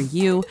car for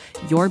you,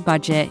 your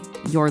budget,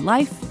 your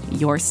life,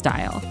 your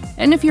style.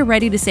 And if you're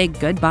ready to say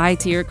goodbye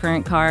to your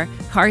current car,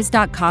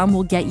 Cars.com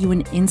will get you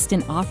an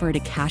instant offer to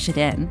cash it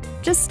in.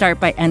 Just start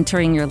by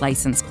entering your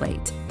license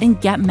plate and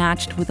get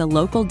matched with a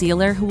local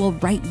dealer who will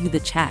write you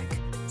the check.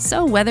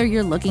 So whether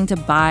you're looking to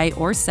buy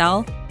or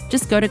sell,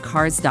 just go to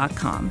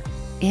Cars.com.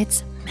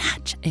 It's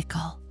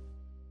magical.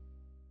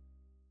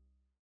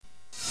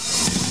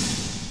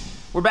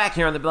 We're back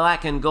here on the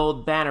Black and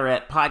Gold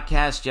Banneret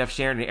podcast. Jeff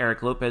Sharon and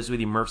Eric Lopez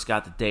with you. Murph's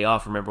got the day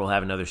off. Remember, we'll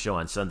have another show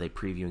on Sunday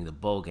previewing the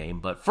bowl game.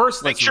 But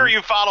first, make sure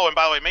you follow him.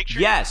 By the way, make sure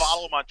you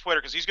follow him on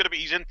Twitter because he's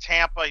in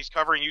Tampa. He's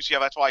covering UCF.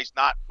 That's why he's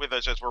not with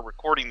us as we're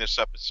recording this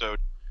episode.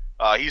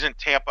 He's in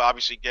Tampa,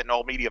 obviously getting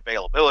all media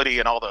availability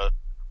and all the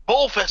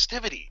bowl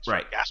festivities.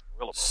 Right.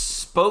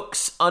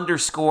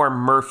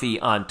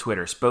 Spokes_Murphy on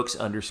Twitter.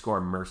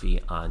 Spokes_Murphy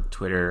on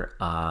Twitter.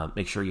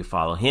 Make sure you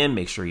follow him.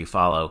 Make sure you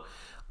follow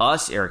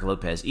us, Eric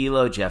Lopez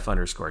Elo,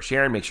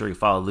 Jeff_Sharon. Make sure you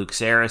follow Luke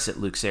Saris at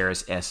Luke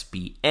Saris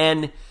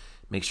SBN.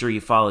 Make sure you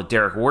follow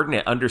Derek Warden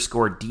at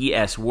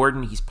 _DS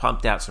Warden. He's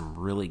pumped out some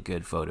really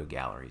good photo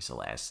galleries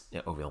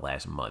over the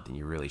last month, and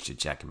you really should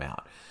check him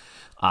out.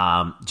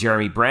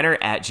 Jeremy Brenner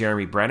at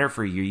Jeremy Brenner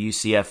for your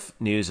UCF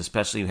news,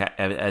 especially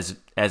as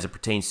it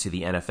pertains to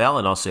the NFL,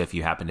 and also if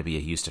you happen to be a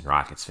Houston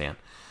Rockets fan.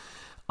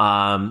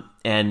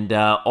 And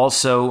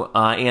also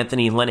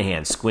Anthony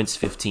Lenahan,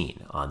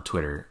 Squints15 on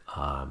Twitter,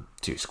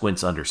 too,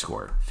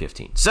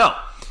 Squints_15. So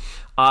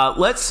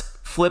let's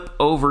flip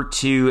over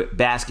to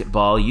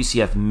basketball,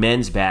 UCF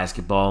men's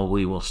basketball.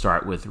 We will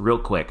start with real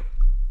quick.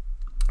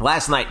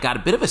 Last night got a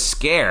bit of a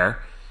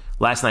scare.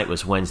 Last night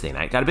was Wednesday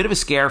night. Got a bit of a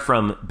scare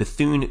from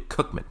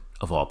Bethune-Cookman,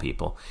 of all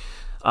people.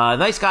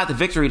 Nice got the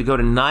victory to go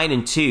to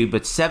 9-2,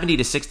 but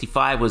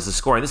 70-65 was the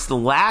score. And this is the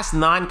last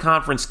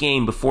non-conference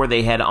game before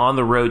they head on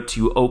the road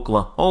to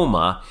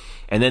Oklahoma.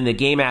 And then the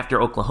game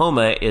after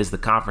Oklahoma is the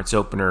conference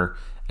opener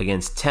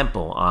against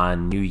Temple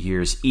on New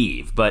Year's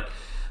Eve. But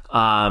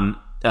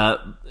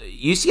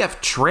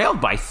UCF trailed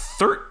by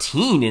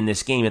 13 in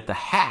this game at the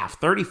half,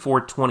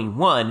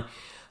 34-21,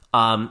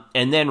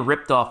 and then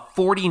ripped off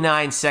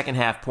 49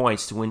 second-half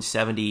points to win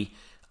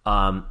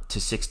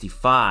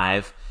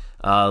 70-65.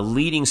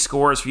 Leading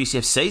scorers for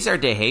UCF, Cesar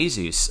De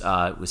Jesus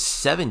was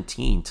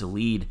 17 to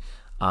lead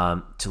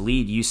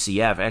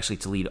UCF, actually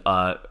to lead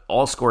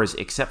all scorers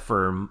except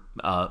for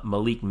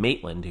Malik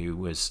Maitland,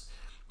 who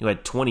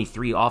had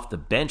 23 off the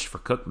bench for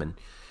Cookman.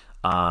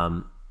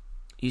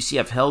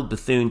 UCF held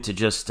Bethune to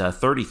just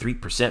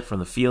 33% from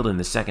the field in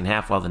the second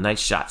half, while the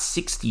Knights shot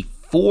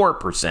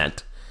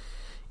 64%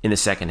 in the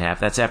second half.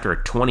 That's after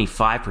a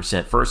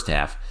 25% first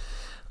half.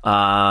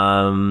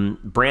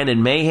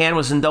 Brandon Mahan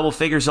was in double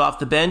figures off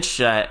the bench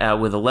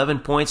with 11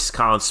 points.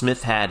 Colin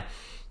Smith had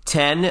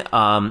 10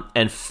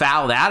 and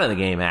fouled out of the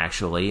game,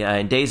 actually.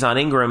 And Dazon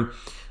Ingram,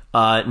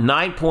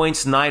 9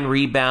 points, 9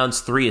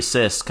 rebounds, 3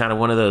 assists. Kind of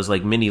one of those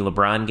like mini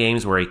LeBron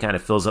games where he kind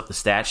of fills up the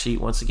stat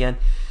sheet once again.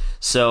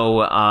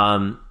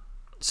 And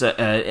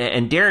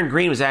Darren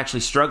Green was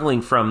actually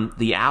struggling from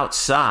the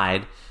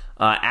outside,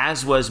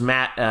 as was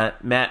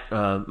Matt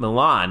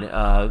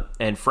Milan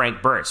and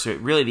Frank Burt. So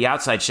really, the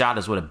outside shot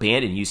is what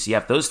abandoned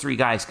UCF. Those three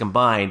guys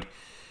combined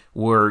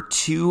were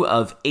 2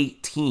 of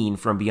 18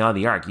 from beyond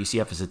the arc.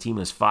 UCF as a team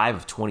was 5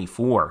 of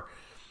 24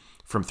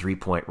 from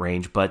three-point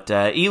range. But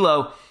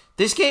Elo,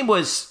 this game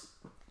was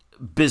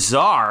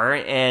bizarre,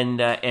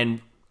 and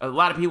a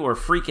lot of people were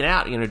freaking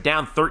out.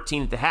 Down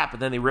 13 at the half, but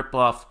then they ripped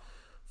off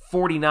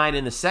 49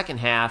 in the second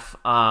half.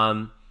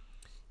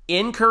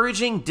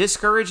 Encouraging,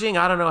 discouraging?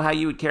 I don't know how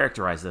you would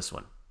characterize this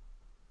one.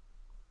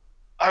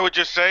 I would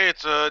just say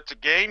it's a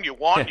game. You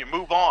won, you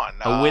move on.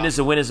 A win is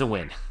a win is a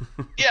win.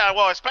 Yeah,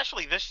 well,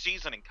 especially this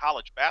season in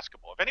college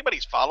basketball. If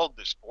anybody's followed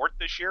the sport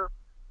this year,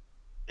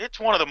 it's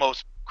one of the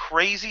most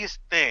craziest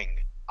thing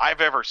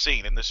I've ever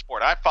seen in this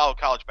sport. I've followed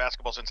college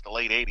basketball since the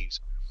late 80s.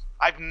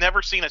 I've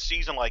never seen a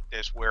season like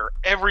this where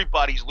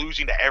everybody's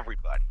losing to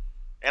everybody.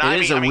 And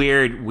it is a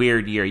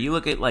weird year. You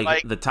look at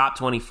like the top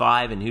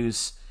 25 and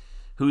who's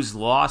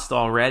lost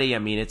already. I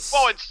mean, it's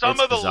some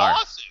of the bizarre.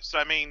 losses.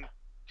 I mean,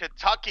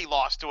 Kentucky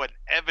lost to an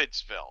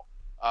Evansville.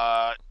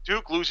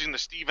 Duke losing to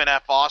Stephen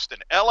F. Austin.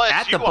 LSU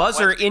at the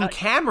buzzer in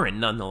Cameron,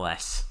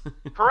 nonetheless.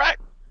 Correct.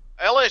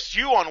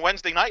 LSU on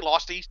Wednesday night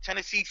lost to East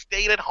Tennessee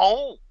State at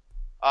home.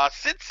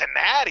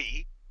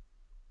 Cincinnati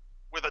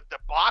with a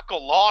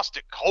debacle loss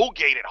to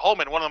Colgate at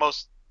home in one of the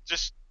most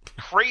just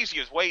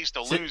craziest ways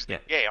to lose the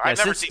game. I've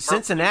never seen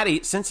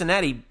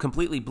Cincinnati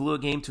completely blew a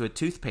game to a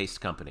toothpaste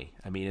company.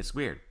 I mean, it's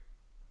weird.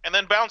 And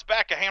then bounced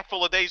back a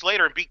handful of days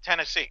later and beat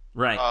Tennessee.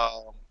 Right.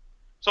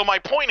 So my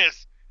point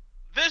is,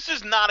 this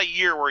is not a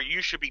year where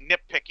you should be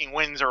nitpicking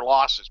wins or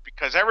losses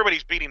because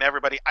everybody's beating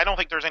everybody. I don't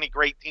think there's any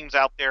great teams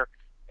out there,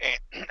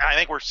 and I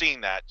think we're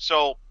seeing that.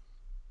 So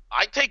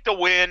I take the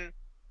win.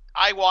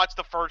 I watched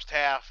the first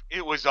half.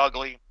 It was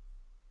ugly.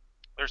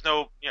 There's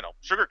no,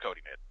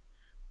 sugarcoating it.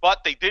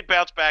 But they did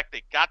bounce back.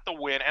 They got the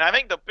win. And I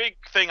think the big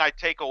thing I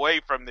take away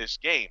from this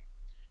game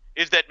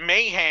is that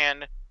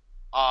Mahan –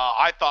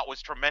 I thought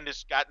was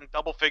tremendous, got in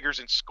double figures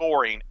in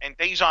scoring, and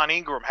Dejon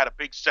Ingram had a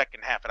big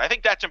second half. And I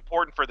think that's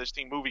important for this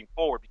team moving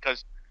forward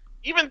because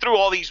even through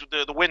all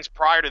the wins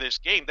prior to this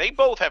game, they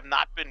both have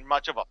not been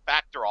much of a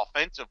factor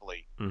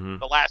offensively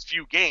the last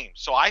few games.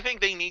 So I think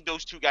they need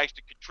those two guys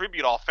to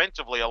contribute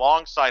offensively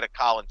alongside a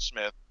Colin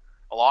Smith,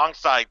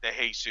 alongside the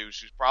Jesus,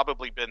 who's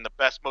probably been the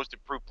best, most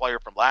improved player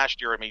from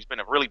last year. I mean, he's been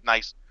a really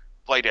nice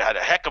player, had a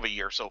heck of a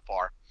year so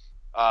far.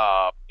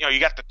 You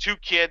got the two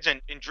kids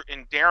in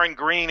Darren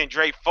Green and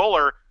Dre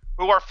Fuller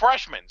who are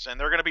freshmen, and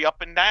they're going to be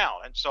up and down.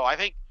 And so I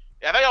think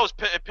it was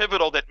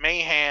pivotal that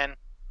Mahan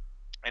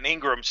and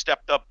Ingram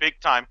stepped up big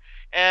time.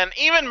 And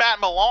even Matt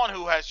Malone,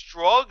 who has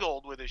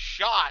struggled with his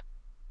shot,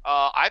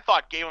 I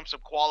thought gave him some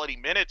quality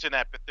minutes in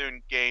that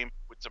Bethune game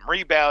with some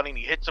rebounding.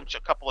 He hit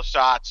a couple of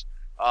shots.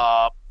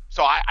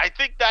 So I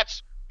think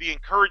that's the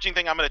encouraging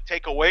thing I'm going to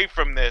take away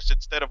from this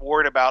instead of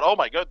worried about, oh,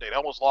 my God, they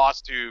almost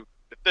lost to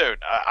Bethune.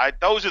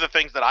 Those are the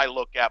things that I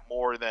look at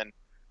more than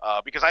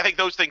because I think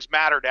those things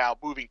matter now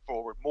moving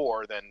forward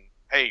more than,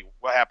 hey,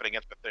 what happened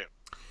against Bethune.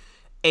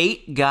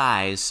 8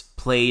 guys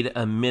played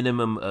a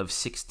minimum of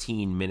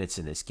 16 minutes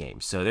in this game.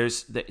 So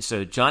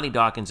Johnny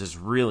Dawkins is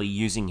really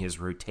using his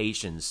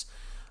rotations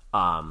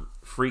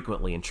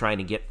frequently and trying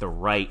to get the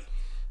right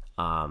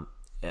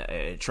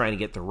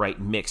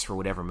mix for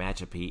whatever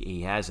matchup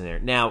he has in there.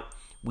 Now,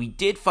 we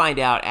did find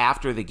out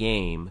after the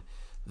game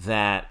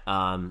that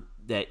I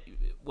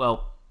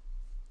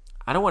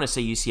don't want to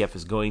say UCF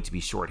is going to be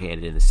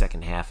shorthanded in the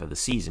second half of the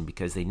season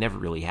because they never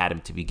really had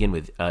him to begin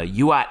with.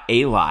 Uat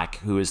Alak,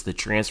 who is the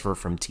transfer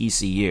from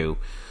TCU,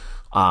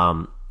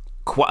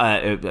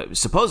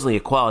 supposedly a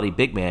quality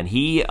big man,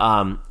 he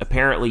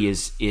apparently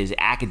is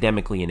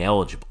academically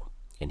ineligible,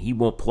 and he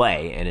won't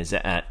play, and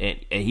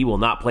he will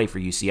not play for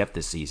UCF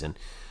this season.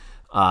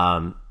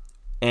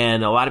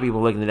 And a lot of people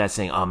are looking at that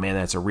saying, "Oh man,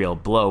 that's a real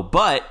blow."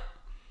 But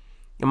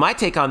my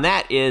take on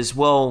that is,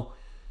 well,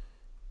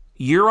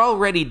 you're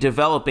already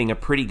developing a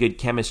pretty good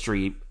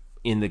chemistry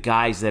in the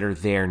guys that are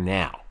there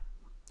now.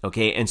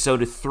 Okay, and so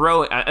to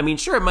throw, I mean,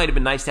 sure, it might have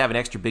been nice to have an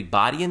extra big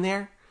body in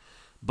there,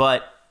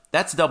 but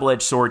that's a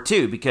double-edged sword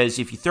too, because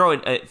if you throw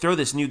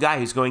this new guy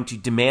who's going to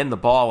demand the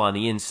ball on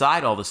the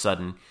inside all of a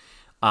sudden,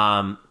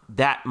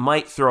 that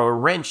might throw a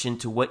wrench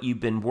into what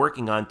you've been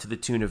working on to the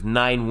tune of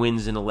 9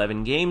 wins in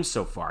 11 games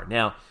so far.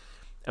 Now,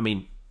 I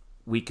mean,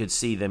 we could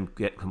see them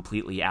get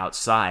completely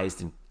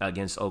outsized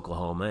against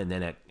Oklahoma and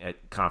then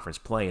at conference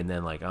play, and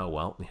then like, oh,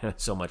 well,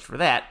 so much for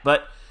that.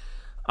 But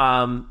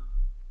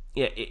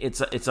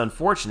it's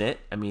unfortunate.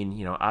 I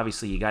mean,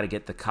 obviously you got to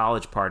get the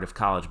college part of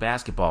college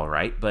basketball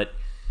right, but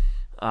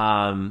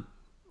I'm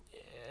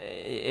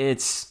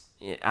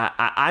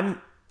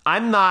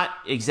not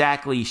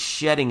exactly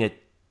shedding a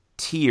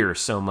tear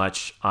so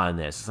much on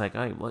this. It's like,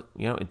 oh, look,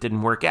 it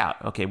didn't work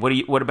out. Okay,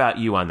 what about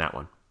you on that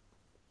one?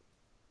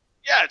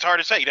 Yeah, it's hard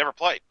to say. You never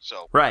played,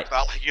 so right. it's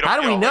not like you don't How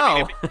do we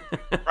know?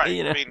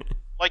 Right. I mean,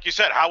 like you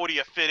said, how would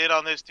he fit in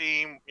on this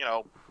team?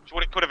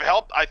 Would it could have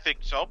helped? I think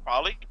so,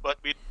 probably. But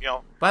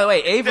By the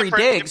way,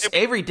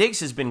 Avery Diggs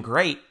has been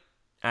great.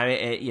 I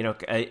mean,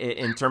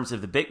 in terms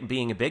of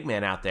being a big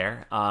man out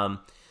there.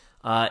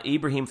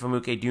 Ibrahim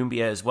Famuke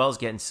Doumbia as well as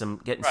getting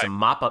some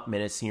mop up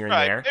minutes here and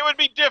there. It would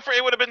be different.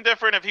 It would have been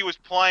different if he was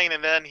playing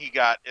and then he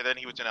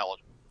was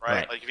ineligible.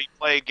 Right? Like if he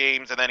played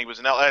games and then he was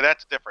ineligible,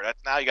 that's different.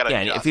 That's now you got to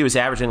adjust. And if he was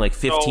averaging like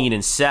 15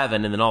 and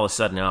 7, and then all of a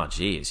sudden, oh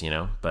geez,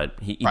 but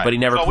he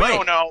never played. We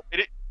don't know.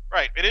 It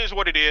is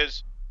what it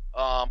is.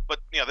 But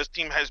this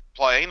team has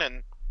playing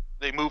and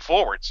they move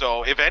forward.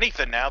 So if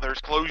anything, now there's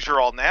closure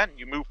on that, and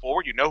you move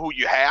forward. You know who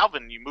you have,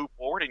 and you move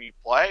forward and you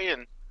play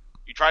and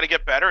you try to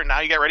get better. And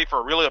now you get ready for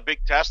a big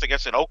test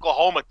against an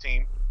Oklahoma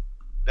team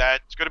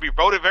that's going to be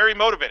very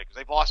motivated because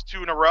they've lost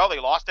 2 in a row. They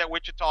lost at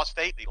Wichita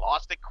State. They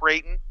lost at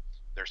Creighton.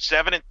 They're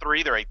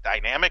 7-3. They're a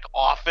dynamic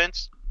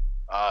offense.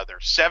 They're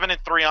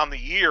 7-3 on the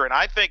year, and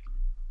I think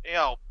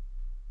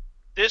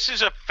this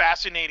is a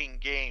fascinating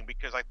game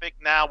because I think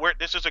now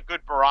this is a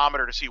good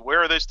barometer to see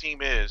where this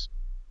team is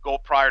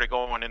prior to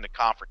going into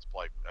conference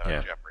play.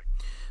 Jeffrey.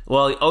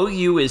 Well,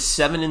 OU is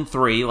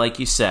 7-3, like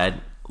you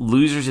said.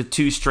 Losers of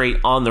 2 straight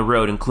on the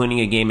road, including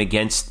a game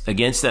against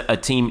a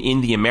team in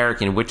the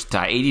American,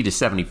 Wichita,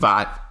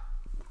 80-75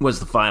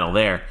 was the final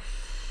there.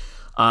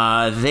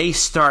 They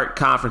start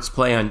conference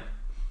play on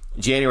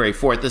January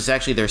 4th. This is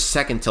actually their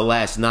second to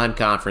last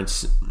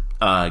non-conference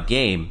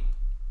game.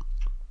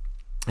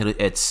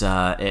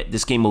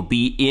 This game will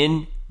be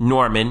in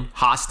Norman,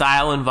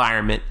 hostile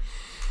environment.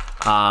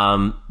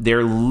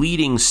 Their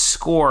leading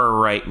scorer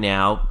right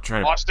now,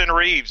 Austin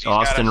Reeves.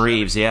 Austin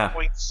Reeves,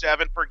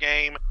 7 per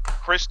game.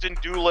 Kristen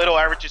Doolittle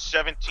averages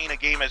 17 a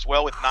game as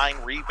well with 9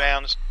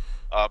 rebounds.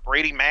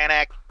 Brady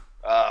Manak,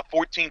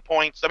 14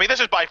 points. I mean, this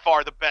is by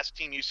far the best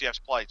team UCF's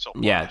played so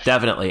far. Yeah,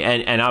 definitely,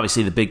 and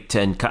obviously the Big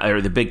 10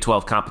 or the Big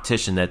 12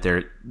 competition that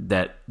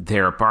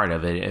they're a part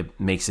of it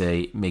makes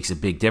a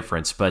big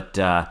difference. But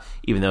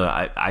even though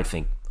I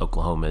think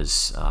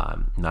Oklahoma's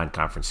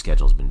non-conference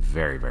schedule has been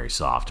very, very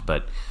soft,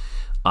 but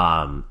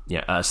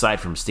aside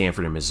from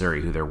Stanford and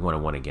Missouri, who they're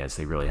 1-1 against,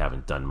 they really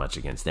haven't done much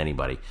against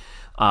anybody.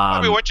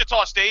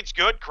 Wichita State's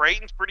good.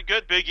 Creighton's pretty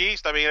good. Big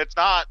East. I mean, it's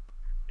not.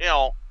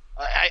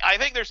 I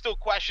think there's still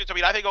questions. I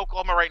mean, I think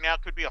Oklahoma right now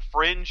could be a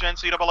fringe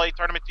NCAA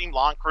tournament team.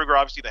 Lon Kruger,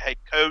 obviously the head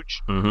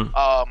coach,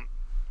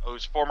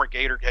 who's former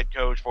Gator head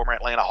coach, former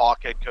Atlanta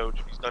Hawk head coach.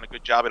 He's done a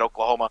good job at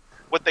Oklahoma.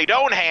 What they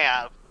don't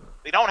have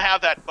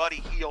that Buddy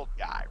Hield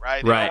guy,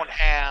 right? They don't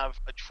have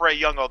a Trae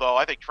Young, although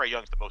I think Trae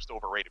Young's the most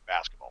overrated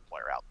basketball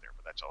player out there,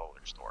 but that's a whole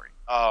other story.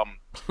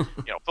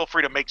 Feel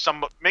free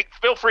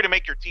to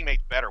make your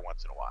teammates better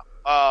once in a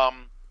while.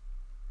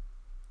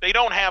 They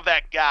don't have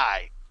that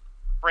guy,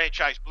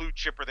 franchise blue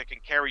chipper that can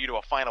carry you to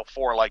a Final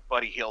Four like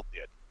Buddy Hield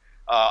did.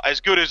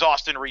 As good as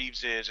Austin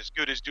Reeves is, as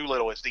good as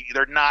Doolittle is,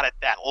 they're not at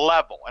that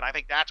level, and I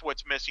think that's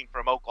what's missing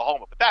from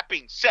Oklahoma. But that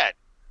being said,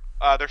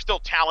 they're still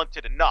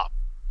talented enough,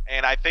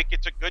 and I think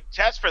it's a good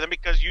test for them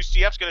because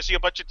UCF's going to see a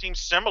bunch of teams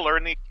similar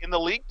in the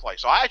league play.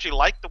 So I actually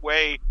like the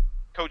way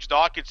Coach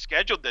Dawkins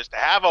scheduled this to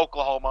have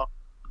Oklahoma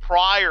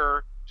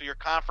prior to your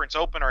conference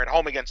opener at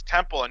home against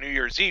Temple on New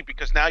Year's Eve,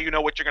 because now you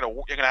know what you're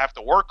going to have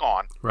to work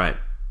on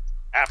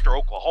after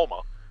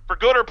Oklahoma, for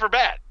good or for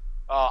bad.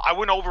 I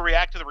wouldn't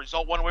overreact to the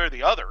result one way or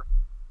the other.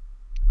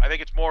 I think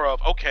it's more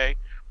of, okay,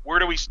 where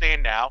do we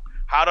stand now?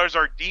 How does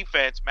our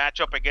defense match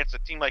up against a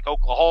team like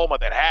Oklahoma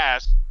that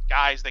has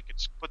guys that could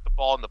put the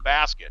ball in the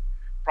basket?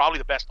 Probably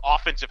the best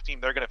offensive team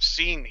they're going to have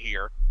seen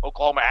here.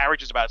 Oklahoma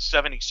averages about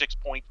 76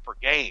 points per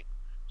game.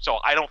 So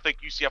I don't think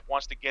UCF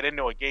wants to get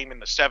into a game in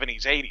the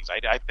 70s, 80s.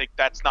 I think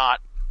that's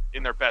not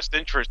in their best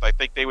interest. I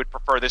think they would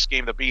prefer this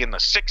game to be in the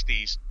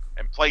 60s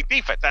and play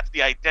defense. That's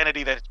the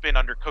identity that it's been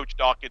under Coach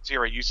Dawkins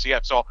here at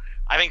UCF. So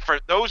I think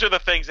those are the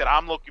things that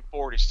I'm looking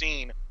forward to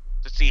seeing,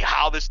 to see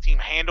how this team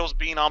handles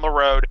being on the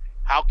road.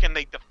 How can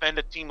they defend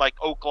a team like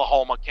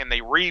Oklahoma? Can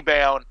they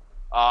rebound?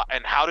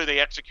 And how do they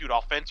execute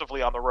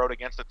offensively on the road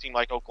against a team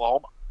like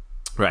Oklahoma?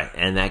 Right.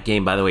 And that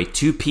game, by the way,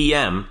 2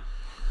 p.m.,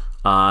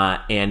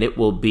 and it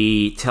will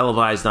be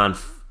televised on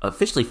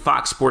officially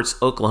Fox Sports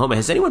Oklahoma.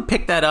 Has anyone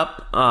picked that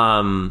up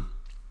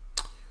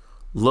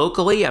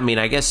locally? I mean,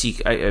 I guess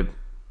I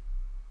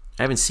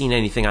haven't seen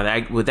anything on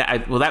that.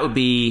 That would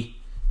be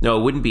no,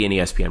 it wouldn't be an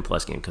ESPN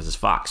Plus game because it's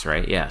Fox,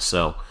 right? Yeah.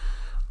 So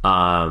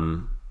I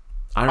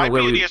don't know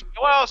where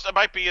it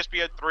might be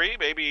ESPN 3,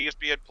 maybe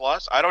ESPN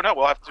Plus. I don't know.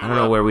 We'll have to. I don't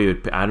know where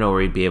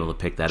we'd be able to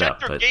pick that up.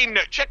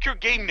 Check your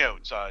game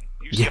notes on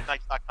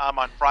UCFnights.com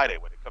on Friday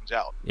when it comes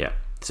out. Yeah.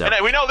 So,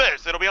 and we know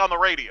this. It'll be on the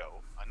radio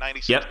on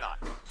 96.9. Yep,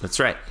 that's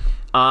right.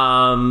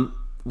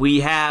 We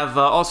have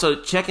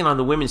also checking on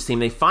the women's team.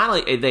 They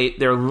finally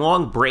their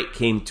long break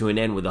came to an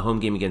end with a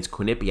home game against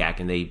Quinnipiac,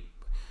 and they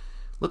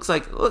looks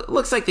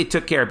like they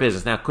took care of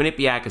business. Now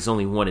Quinnipiac is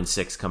only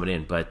 1-6 coming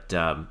in, but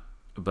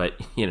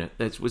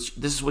this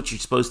is what you're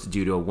supposed to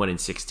do to a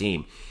 1-6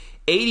 team.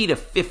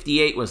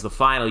 80-58 was the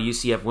final.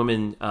 UCF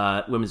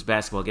women's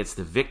basketball gets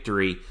the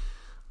victory.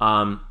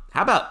 How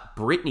about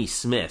Brittany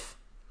Smith?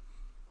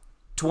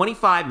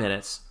 25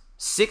 minutes,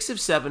 6 of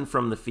 7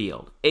 from the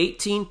field,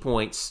 18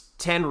 points,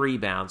 10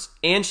 rebounds,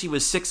 and she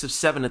was 6 of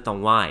 7 at the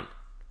line.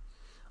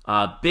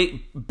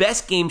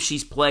 Best game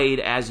she's played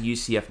as a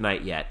UCF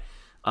Knight yet.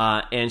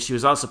 And she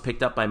was also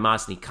picked up by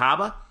Masni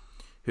Kaba,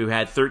 who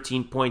had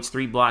 13 points,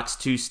 3 blocks,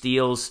 2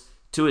 steals,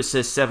 2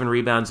 assists, 7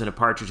 rebounds, and a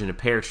partridge in a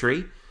pear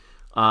tree.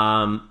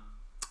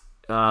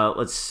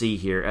 Let's see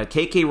here.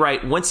 KK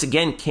Wright once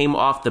again came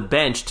off the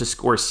bench to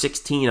score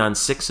 16 on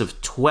 6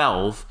 of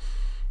 12,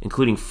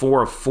 including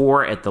 4 of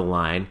 4 at the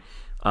line.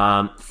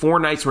 4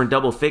 Knights were in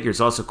double figures.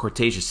 Also,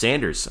 Cortasia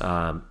Sanders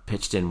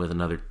pitched in with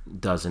another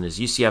dozen. As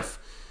UCF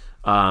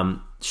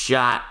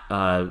shot,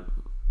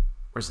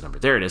 where's the number?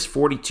 There it is,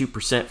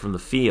 42% from the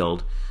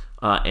field,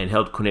 and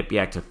held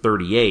Quinnipiac to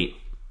 38.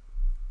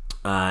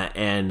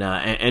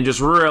 And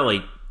just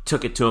really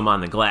took it to him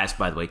on the glass,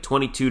 by the way.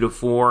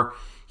 22-4,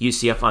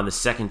 UCF on the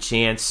second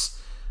chance.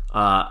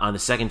 On the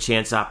second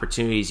chance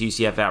opportunities,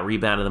 UCF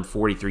out-rebounded them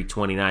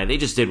 43-29. They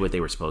just did what they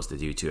were supposed to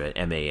do to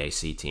an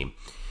MAAC team.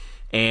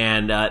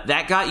 And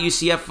that got the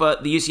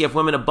UCF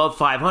women above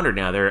 500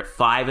 now. They're at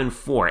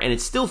 5-4. And it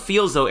still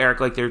feels, though,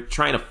 Eric, like they're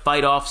trying to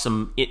fight off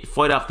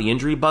the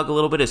injury bug a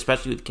little bit,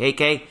 especially with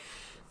KK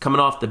coming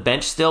off the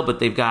bench still. But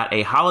they've got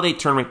a holiday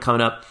tournament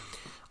coming up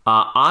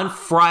on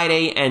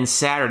Friday and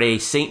Saturday,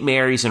 St.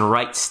 Mary's and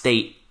Wright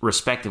State,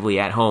 respectively,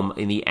 at home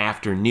in the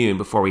afternoon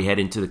before we head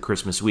into the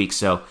Christmas week.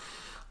 So,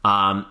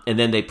 and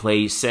then they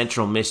play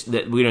Central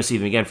Michigan. We don't see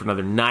them again for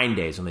another 9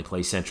 days when they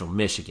play Central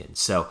Michigan.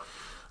 So,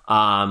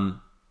 I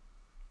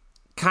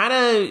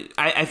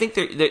think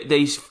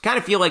they kind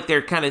of feel like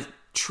they're kind of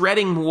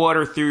treading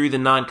water through the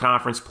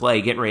non-conference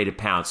play, getting ready to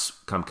pounce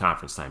come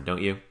conference time,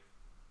 don't you?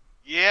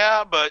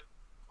 Yeah, but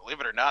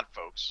believe it or not,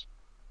 folks,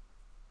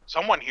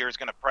 someone here is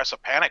going to press a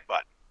panic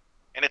button,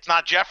 and it's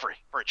not Jeffrey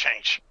for a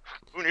change.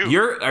 Who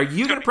knew? Are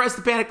you going to press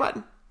the panic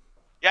button?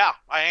 Yeah,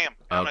 I am.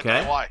 I'm okay. Going to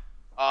tell you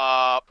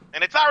why.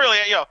 And it's not really,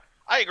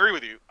 I agree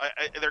with you.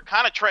 They're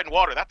kind of treading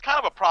water. That's kind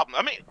of a problem.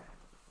 I mean,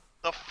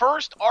 the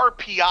first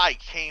RPI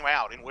came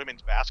out in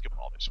women's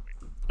basketball this week.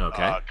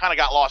 Okay. Kind of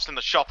got lost in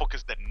the shuffle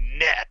because the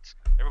net,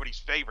 everybody's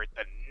favorite,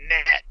 the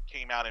net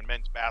came out in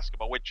men's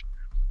basketball, which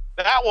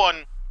that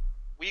one,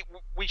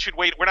 we should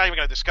wait. We're not even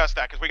going to discuss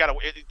that because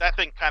that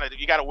thing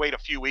you got to wait a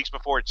few weeks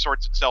before it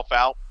sorts itself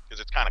out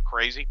because it's kind of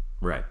crazy.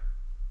 Right.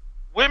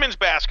 Women's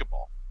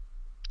basketball.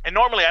 And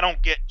normally I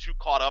don't get too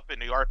caught up in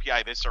the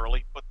RPI this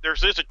early, but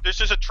this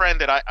is a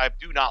trend that I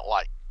do not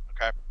like.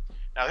 Okay.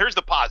 Now here's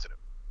the positive.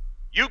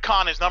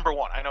 UConn is number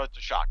 1. I know it's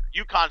a shocker.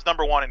 UConn's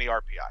number 1 in the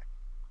RPI.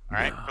 All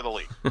right, for the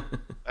league.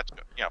 That's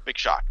good. Big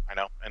shock. I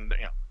know. And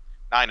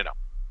 9-0.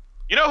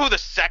 You know who the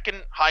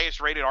second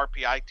highest rated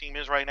RPI team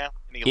is right now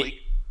in the league?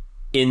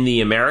 In the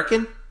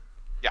American?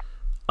 Yeah.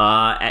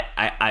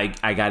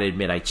 I got to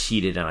admit I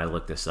cheated and I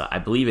looked this up. I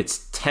believe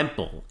it's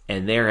Temple,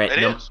 and they're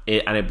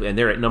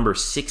at number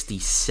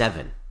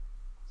 67.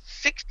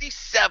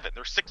 67.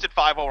 They're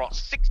 6-5 overall.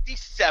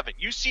 67.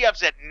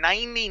 UCF's at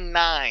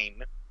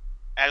 99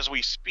 as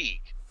we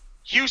speak.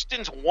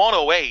 Houston's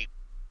 108.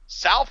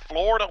 South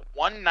Florida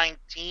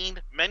 119.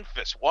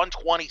 Memphis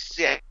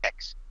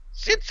 126.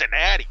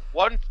 Cincinnati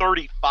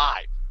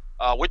 135.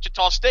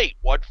 Wichita State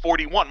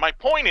 141. My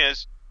point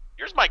is,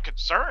 here's my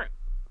concern.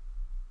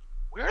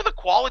 Where are the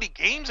quality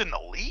games in the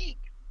league?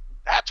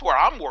 That's where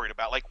I'm worried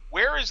about. Like,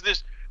 where is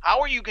this?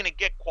 How are you going to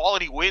get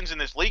quality wins in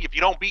this league if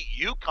you don't beat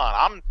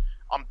UConn?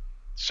 I'm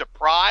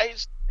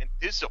surprised and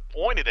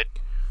disappointed that,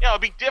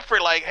 it'd be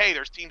different. Like, hey,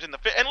 there's teams in the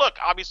fit. And look,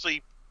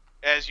 obviously,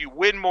 as you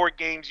win more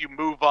games, you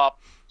move up.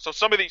 So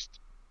some of these,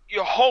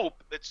 you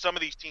hope that some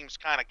of these teams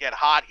kind of get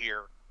hot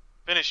here,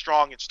 finish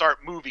strong, and start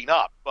moving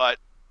up. But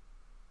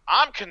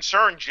I'm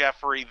concerned,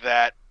 Jeffrey,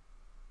 that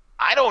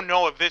I don't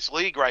know if this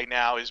league right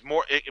now is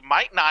more. It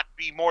might not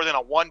be more than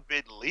a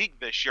one-bid league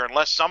this year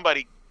unless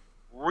somebody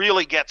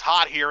really gets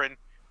hot here and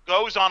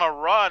goes on a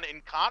run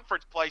in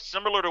conference play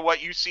similar to what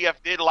UCF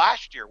did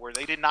last year, where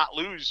they did not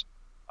lose.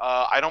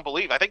 I don't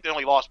believe. I think they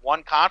only lost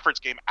one conference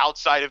game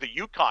outside of the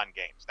UConn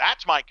games.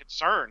 That's my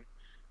concern.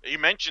 You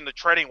mentioned the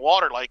treading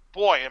water. Like,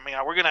 boy, I mean,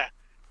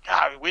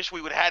 I wish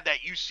we would have had that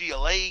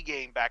UCLA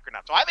game back or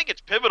not. So I think it's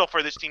pivotal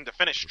for this team to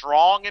finish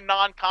strong in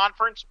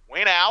non-conference,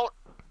 win out,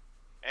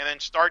 and then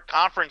start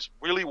conference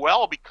really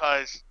well,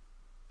 because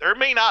there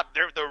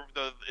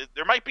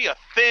might be a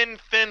thin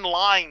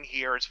line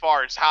here as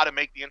far as how to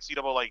make the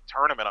NCAA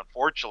tournament,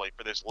 unfortunately,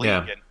 for this league.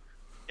 Yeah.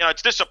 And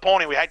it's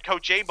disappointing. We had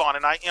Coach Abon,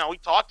 and we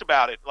talked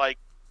about it. Like,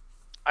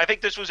 I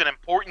think this was an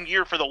important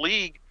year for the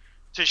league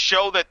to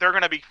show that they're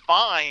going to be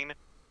fine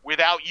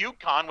without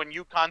UConn when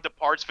UConn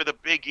departs for the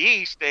Big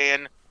East.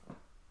 And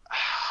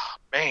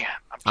man,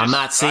 I'm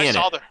not seeing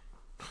it.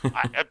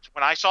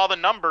 When I saw the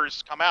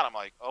numbers come out, I'm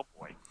like, oh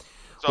boy.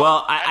 So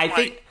well, I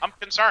think I'm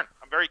concerned.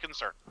 I'm very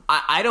concerned.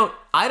 I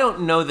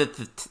don't know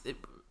that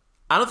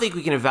I don't think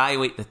we can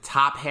evaluate the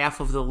top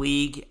half of the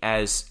league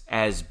as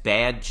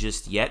bad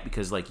just yet,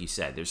 because, like you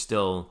said, it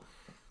still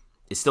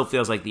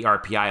feels like the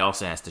RPI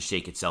also has to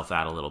shake itself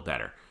out a little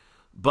better.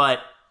 But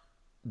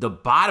the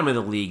bottom of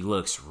the league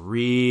looks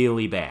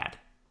really bad.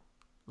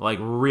 like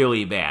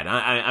really bad.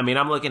 I mean,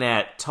 I'm looking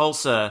at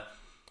Tulsa,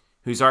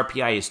 whose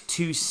RPI is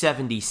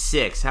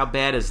 276. How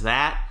bad is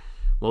that?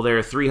 Well, there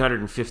are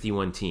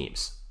 351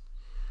 teams.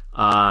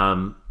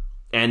 And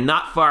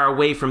not far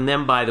away from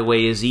them, by the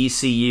way, is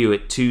ECU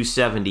at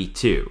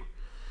 272.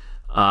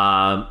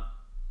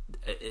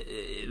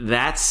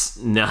 That's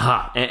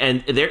nah.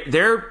 And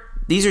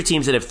these are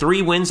teams that have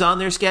 3 wins on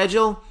their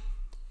schedule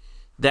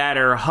that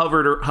are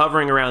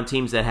hovering around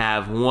teams that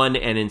have 1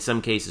 and in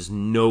some cases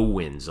no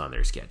wins on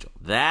their schedule.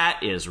 That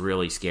is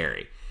really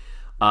scary.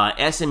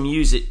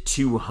 SMU's at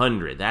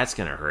 200. That's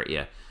going to hurt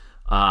you.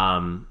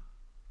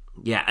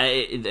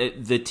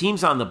 The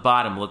teams on the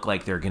bottom look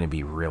like they're going to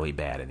be really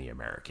bad in the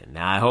American.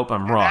 Now, I hope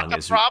I'm wrong.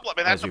 That's a problem.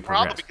 And that's a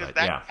problem because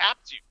that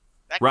caps you.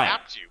 That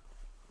caps you.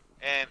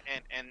 And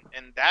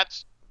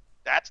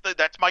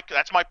that's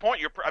my point.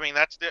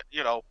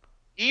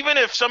 Even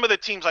if some of the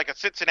teams like a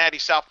Cincinnati,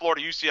 South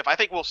Florida, UCF, I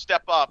think will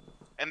step up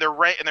and their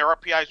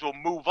RPIs will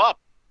move up.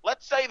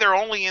 Let's say they're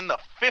only in the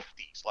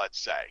 50s. Let's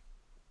say.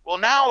 Well,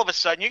 now all of a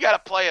sudden you got to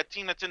play a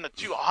team that's in the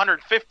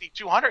 150,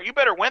 200. You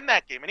better win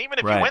that game. And even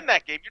if you win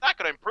that game, you're not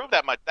going to improve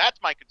that much. That's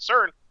my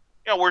concern.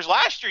 Whereas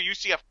last year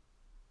UCF,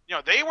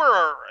 they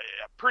were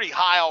pretty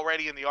high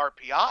already in the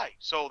RPI.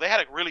 So they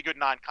had a really good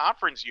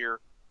non-conference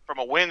year from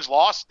a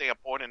wins-loss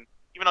standpoint. And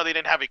even though they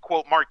didn't have a,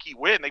 quote, marquee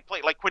win, they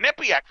played like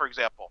Quinnipiac, for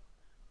example.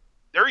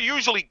 They're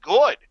usually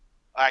good,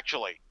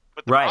 actually.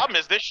 But the problem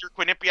is this year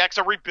Quinnipiac's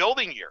a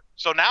rebuilding year.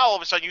 So now all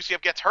of a sudden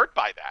UCF gets hurt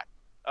by that.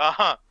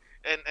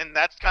 And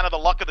that's kind of the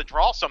luck of the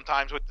draw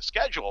sometimes with the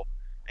schedule.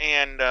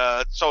 And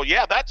that's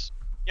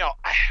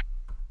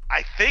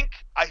I think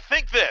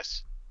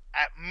this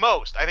at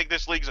most. I think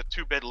this league's a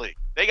 2-bid league.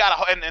 They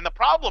got and the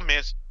problem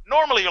is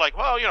normally you're like,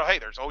 well, hey,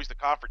 there's always the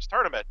conference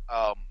tournament.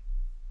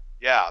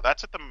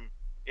 That's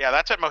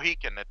at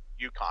Mohican at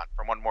UConn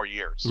for 1 more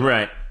year. So,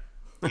 right.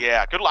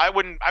 Yeah, good. I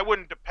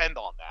wouldn't depend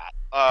on that.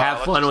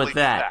 Have fun with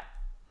that.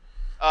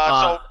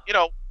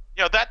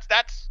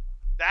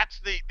 That's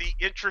the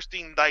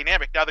interesting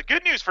dynamic. Now, the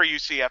good news for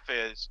UCF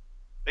is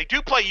they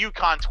do play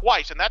UConn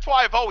twice, and that's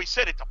why I've always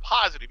said it's a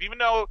positive.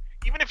 Even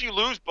if you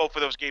lose both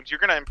of those games,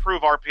 you're going to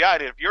improve RPI.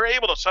 And if you're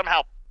able to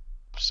somehow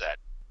upset,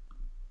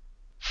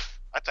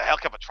 that's a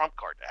heck of a trump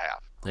card to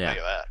have. I'll tell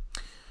you that.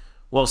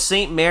 Well,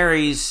 St.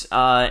 Mary's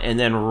and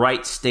then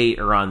Wright State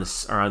are on the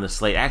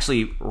slate.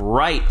 Actually,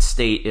 Wright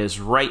State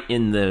is right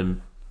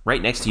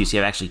next to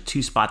UCF, actually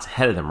 2 spots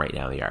ahead of them right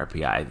now in the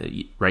RPI.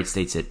 The Wright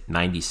State's at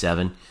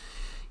 97.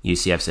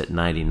 UCF's at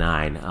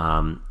 99.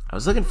 I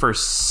was looking for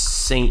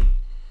St.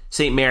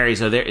 Mary's.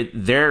 So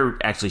they're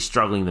actually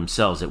struggling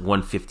themselves at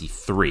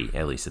 153,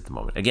 at least at the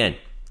moment. Again,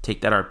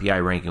 take that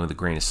RPI ranking with a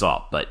grain of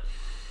salt. But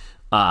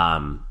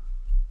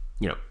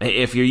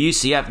if you're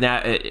UCF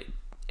now,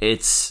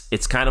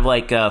 it's kind of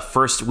like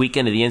first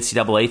weekend of the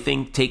NCAA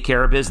thing. Take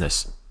care of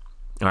business.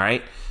 All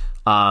right,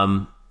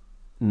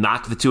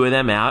 knock the 2 of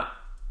them out.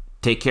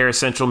 Take care of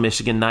Central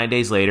Michigan 9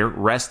 days later.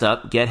 Rest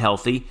up, get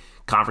healthy.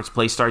 Conference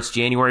play starts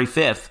January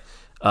 5th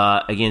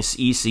against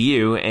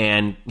ECU,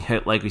 and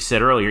like we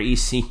said earlier,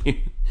 ECU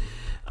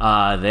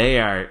they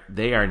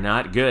are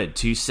not good.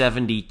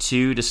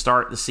 272 to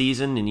start the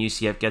season, and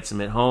UCF gets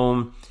them at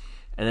home,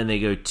 and then they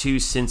go to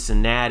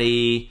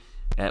Cincinnati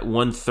at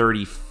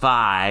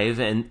 135,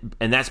 and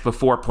that's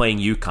before playing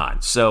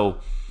UConn. So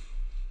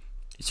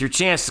it's your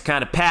chance to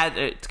kind of pad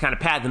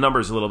the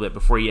numbers a little bit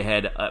before you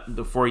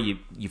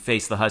you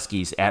face the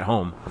Huskies at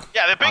home.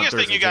 Yeah, the biggest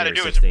thing you got to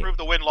do is improve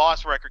the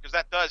win-loss record because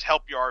that does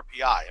help your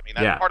RPI. I mean,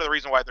 that's part of the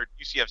reason why their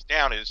UCF's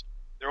down is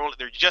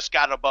they're just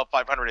got above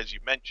 500 as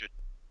you mentioned.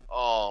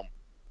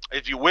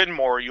 If you win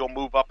more, you'll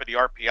move up in the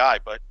RPI.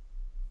 But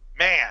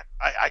man,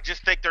 I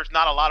just think there's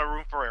not a lot of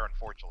room for error,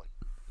 unfortunately.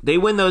 They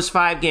win those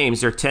 5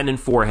 games, they're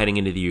 10-4 heading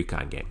into the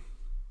UConn game.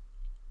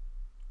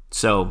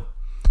 So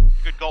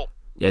good goal.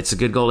 Yeah, it's a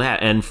good goal to have.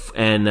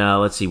 And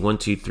let's see, 1,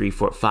 2, 3,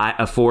 4,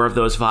 5. 4 of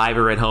those 5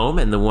 are at home,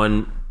 and the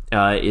one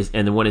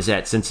is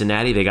at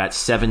Cincinnati. They got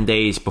 7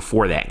 days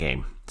before that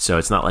game, so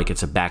it's not like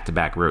it's a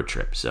back-to-back road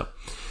trip. So,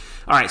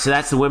 all right, so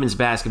that's the women's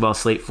basketball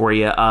slate for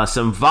you.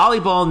 Some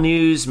volleyball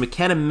news: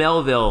 McKenna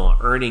Melville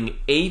earning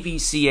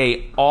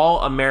AVCA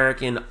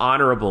All-American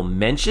honorable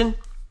mention.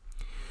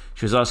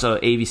 She was also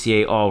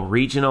AVCA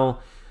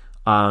All-Regional.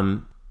 I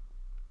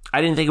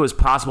didn't think it was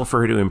possible for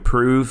her to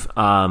improve.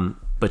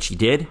 But she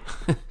did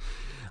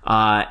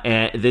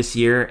this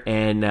year,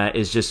 and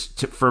is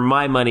just, for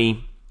my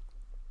money,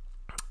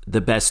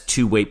 the best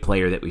 2-weight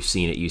player that we've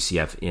seen at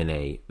UCF in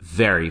a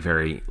very,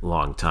 very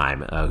long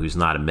time, who's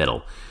not a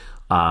middle.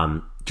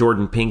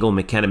 Jordan Pingle,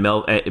 McKenna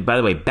Melville. By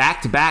the way,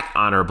 back-to-back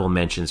honorable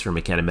mentions for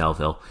McKenna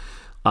Melville.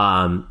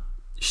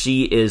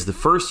 She is the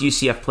first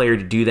UCF player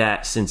to do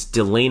that since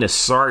Delana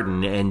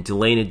Sarden, and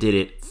Delana did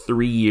it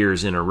 3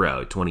 years in a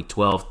row,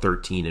 2012,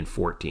 13, and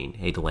 14.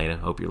 Hey, Delana,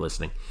 hope you're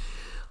listening.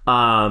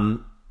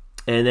 And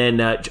then,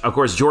 of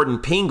course, Jordan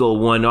Pingle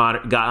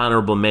got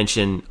honorable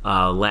mention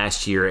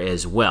last year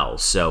as well.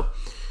 So,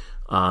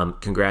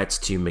 congrats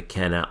to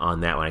McKenna on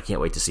that one. I can't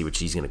wait to see what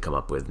she's going to come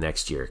up with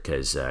next year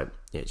because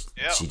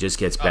she just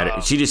gets better.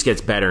 She just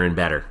gets better and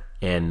better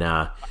And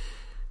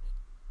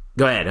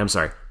go ahead. I'm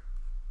sorry.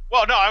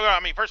 Well, no, I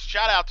mean, first,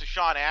 shout out to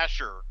Sean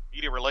Asher,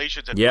 Media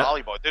Relations at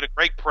Volleyball. Did a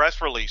great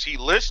press release. He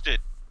listed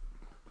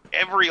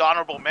every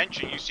honorable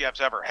mention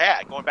UCF's ever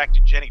had, going back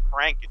to Jenny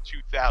Frank in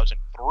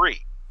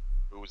 2003,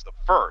 who was the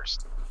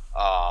first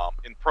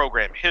in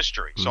program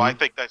history. So I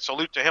think that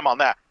salute to him on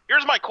that.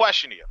 Here's my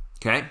question to you.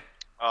 Okay.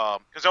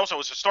 Because also it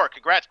was historic.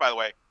 Congrats, by the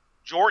way.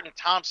 Jordan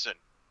Thompson,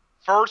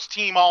 first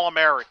team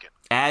All-American.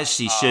 As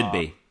she should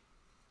be.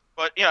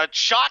 But, it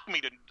shocked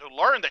me to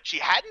learn that she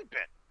hadn't been.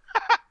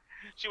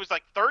 She was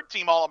like third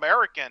team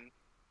All-American,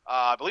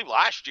 I believe,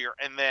 last year,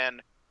 and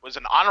then was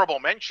an honorable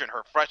mention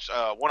her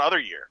one other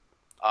year.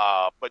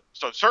 But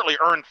so certainly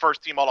earned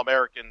first team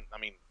All-American. I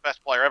mean,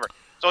 best player ever.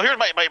 So here's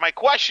my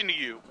question to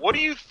you. What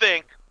do you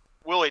think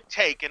will it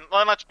take? And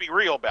let's be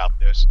real about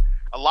this.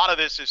 A lot of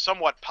this is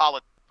somewhat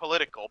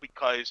political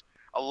because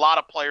a lot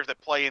of players that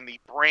play in the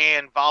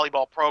brand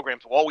volleyball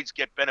programs will always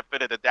get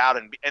benefit of the doubt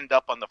and end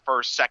up on the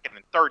first, second,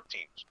 and third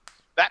teams.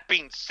 That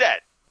being said,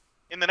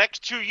 in the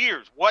next 2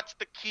 years, what's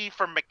the key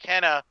for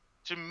McKenna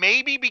to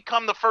maybe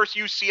become the first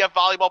UCF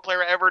volleyball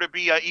player ever to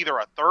be either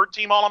a third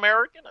team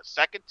All-American, a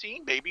second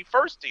team, maybe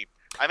first team?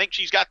 I think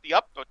she's got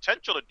the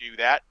potential to do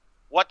that.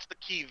 What's the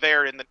key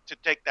there to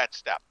take that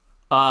step?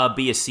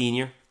 Be a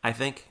senior, I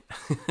think.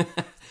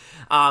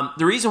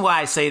 The reason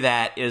why I say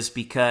that is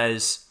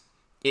because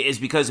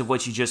of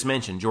what you just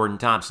mentioned, Jordan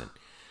Thompson.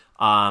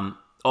 All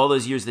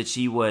those years that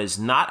she was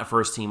not a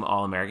first team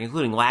All-American,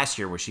 including last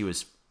year where she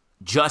was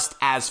just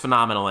as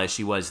phenomenal as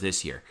she was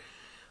this year.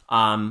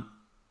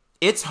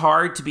 It's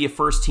hard to be a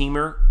first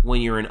teamer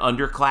when you're an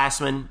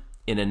underclassman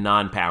in a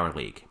non-power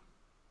league.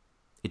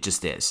 It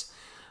just is.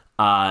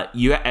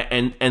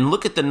 And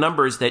look at the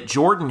numbers that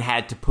Jordan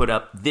had to put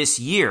up this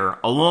year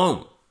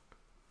alone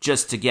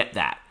just to get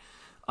that.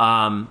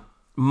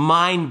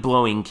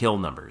 Mind-blowing kill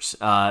numbers,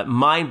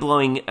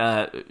 mind-blowing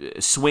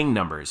swing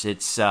numbers.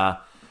 It's,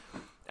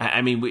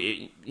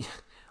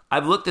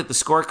 I've looked at the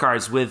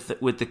scorecards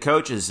with the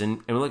coaches,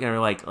 and we're looking at her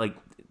like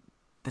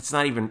that's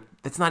not even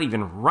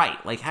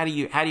right. Like, how do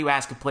you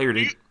ask a player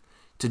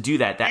to do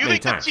that many times? Do you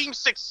think the team's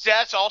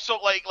success also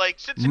like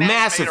Cincinnati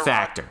massive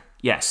factor?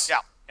 Yes. Yeah.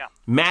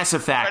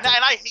 Massive factor.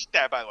 And I hate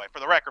that, by the way, for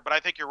the record, but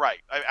I think you're right.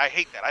 I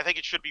hate that. I think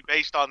it should be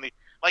based on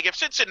if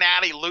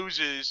Cincinnati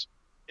loses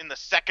in the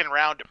second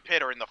round to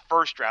Pitt or in the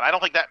first round, I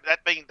don't think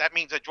that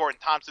means that Jordan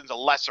Thompson's a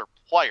lesser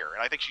player,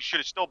 and I think she should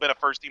have still been a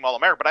first team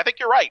All-American. But I think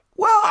you're right.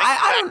 Well,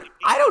 I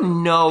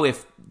don't know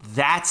if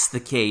that's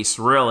the case,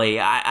 really.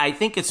 I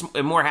think it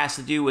more has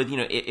to do with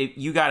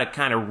you got to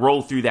kind of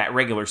roll through that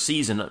regular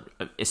season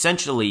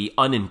essentially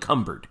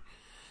unencumbered.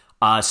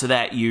 So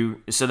that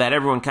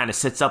everyone kind of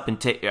sits up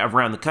and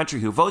around the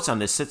country who votes on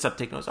this sits up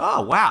taking notes.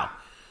 Oh wow,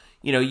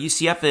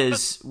 UCF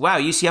is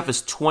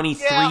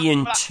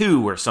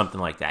 23-2 or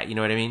something like that. You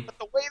know what I mean? But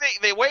the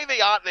way they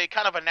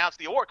kind of announced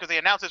the award, because they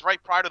announced this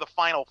right prior to the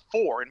Final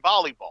Four in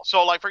volleyball.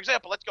 So for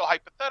example, let's go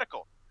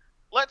hypothetical.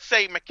 Let's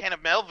say McKenna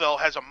Melville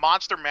has a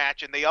monster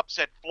match and they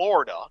upset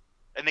Florida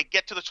and they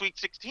get to the Sweet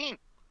 16.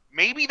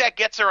 Maybe that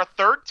gets her a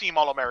third-team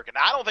All-American.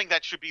 I don't think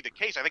that should be the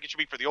case. I think it should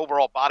be for the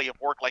overall body of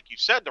work, like you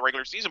said, the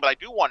regular season. But I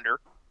do wonder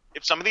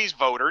if some of these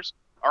voters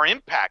are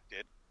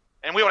impacted.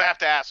 And we would have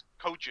to ask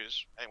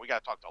coaches, and we got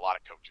to talk to a lot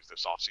of coaches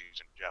this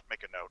offseason, Jeff,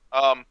 make a note.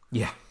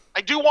 Yeah.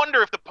 I do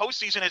wonder if the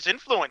postseason has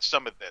influenced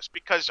some of this,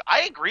 because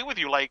I agree with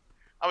you.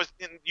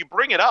 You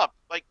bring it up.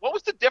 What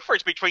was the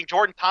difference between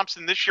Jordan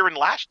Thompson this year and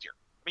last year?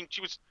 I mean, she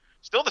was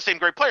still the same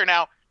great player.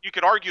 Now, you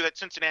could argue that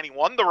Cincinnati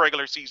won the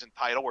regular season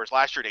title, whereas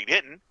last year they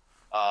didn't.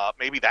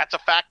 Maybe that's a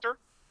factor,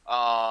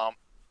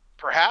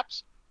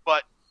 perhaps.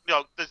 But,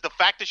 does the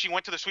fact that she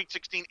went to the Sweet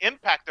 16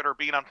 impacted her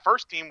being on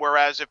first team,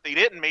 whereas if they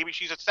didn't, maybe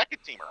she's a second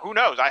teamer? Who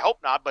knows? I hope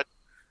not, but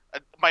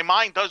my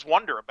mind does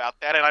wonder about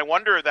that. And I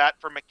wonder that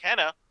for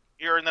McKenna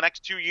here in the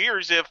next 2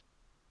 years, if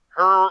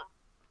her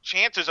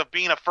chances of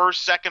being a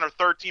first, second, or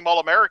third team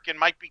All-American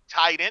might be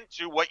tied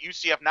into what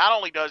UCF not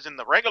only does in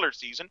the regular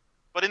season,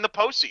 but in the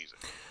postseason.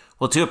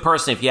 Well, to a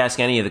person, if you ask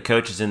any of the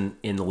coaches in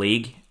the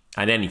league,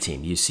 on any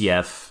team,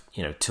 UCF,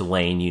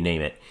 Tulane, you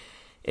name it,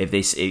 if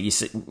you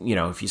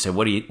say,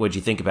 what'd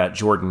you think about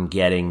Jordan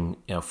getting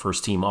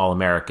first team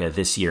All-America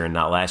this year and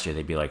not last year,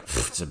 they'd be like,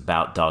 it's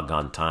about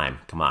doggone time.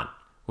 Come on,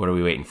 what are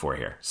we waiting for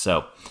here?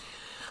 So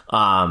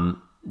that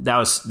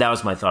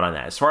was my thought on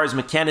that. As far as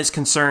McKenna's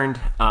concerned,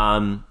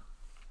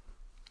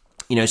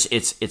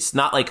 it's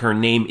not like her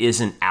name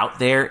isn't out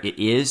there. It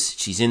is.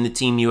 She's in the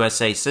Team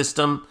USA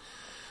system.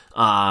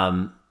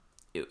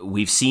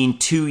 We've seen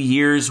 2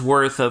 years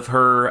worth of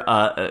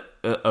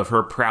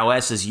her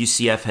prowess as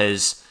UCF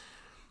has,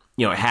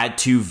 had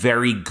 2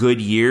 very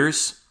good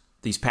years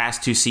these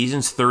past 2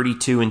 seasons,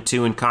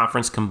 32-2 in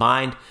conference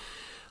combined.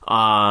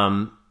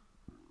 And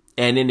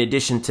in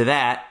addition to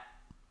that,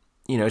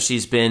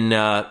 she's been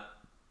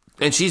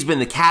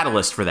the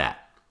catalyst for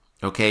that.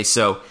 Okay,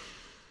 so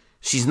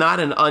she's not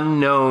an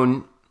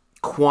unknown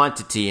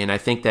quantity, and I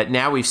think that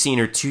now we've seen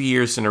her 2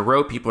 years in a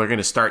row, people are going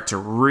to start to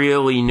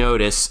really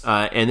notice.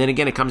 And then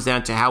again, it comes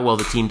down to how well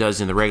the team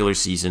does in the regular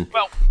season.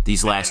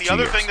 These last 2 years. And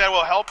the other thing that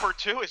will help her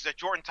too is that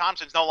Jordan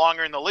Thompson's no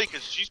longer in the league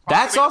because she's.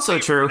 That's also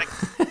true.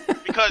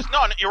 Because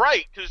you're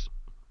right. Because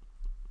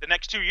the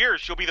next 2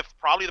 years she'll be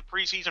probably the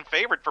preseason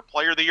favorite for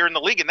Player of the Year in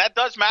the league, and that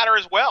does matter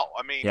as well.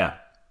 I mean, yeah.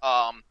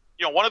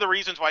 One of the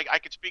reasons why I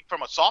could speak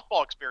from a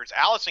softball experience,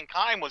 Allison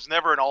Kime was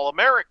never an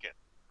All-American.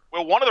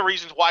 Well, one of the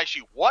reasons why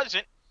she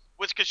wasn't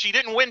was because she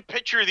didn't win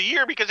Pitcher of the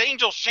Year because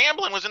Angel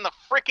Shamblin was in the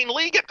freaking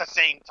league at the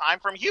same time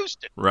from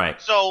Houston.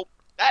 Right. So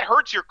that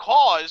hurts your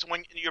cause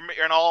when you're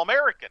an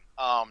All-American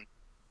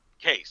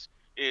case.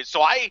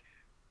 So I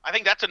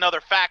think that's another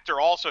factor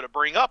also to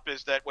bring up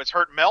is that what's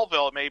hurt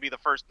Melville maybe the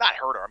first – not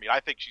hurt her. I mean, I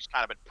think she's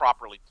kind of been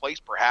properly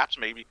placed perhaps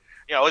maybe,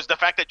 is the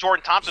fact that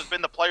Jordan Thompson's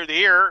been the Player of the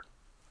Year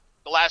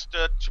the last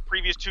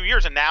previous 2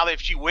 years. And now that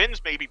if she wins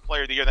maybe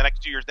Player of the Year the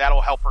next 2 years,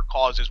 that'll help her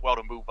cause as well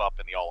to move up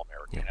in the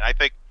All-American. Yeah. And I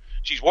think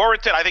she's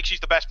warranted. I think she's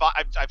the best.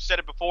 I've said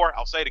it before.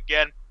 I'll say it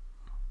again.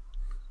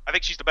 I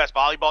think she's the best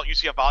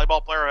UCF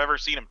volleyball player I've ever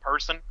seen in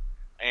person.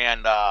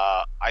 And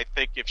I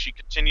think if she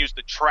continues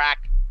the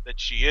track that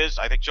she is,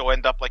 I think she'll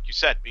end up, like you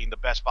said, being the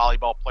best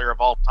volleyball player of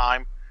all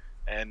time.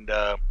 And,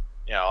 I'm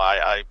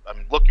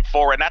looking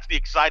forward. And that's the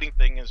exciting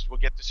thing is we'll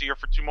get to see her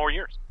for 2 more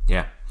years.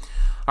 Yeah.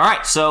 All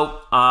right.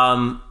 So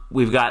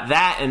we've got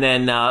that. And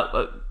then,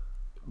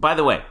 by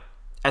the way,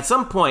 at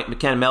some point,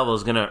 McKenna Melville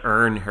is going to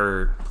earn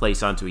her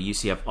place onto a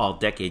UCF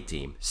All-Decade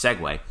team.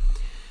 Segue.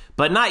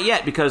 But not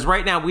yet, because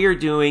right now we are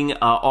doing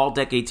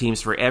All-Decade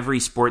teams for every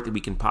sport that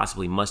we can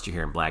possibly muster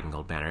here in Black and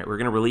Gold Banner. We're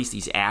going to release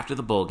these after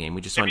the bowl game.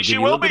 We just want to give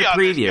you a little bit of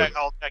preview.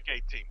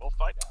 All-Decade team. We'll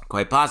find out.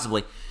 Quite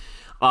possibly.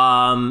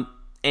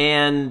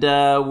 And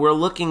we're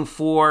looking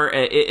for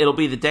it'll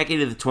be the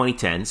decade of the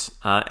 2010s.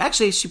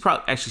 Actually, she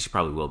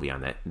probably will be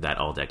on that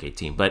all-decade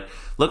team. But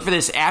look for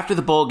this after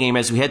the bowl game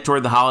as we head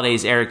toward the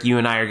holidays. Eric, you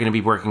and I are going to be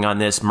working on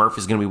this. Murph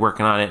is going to be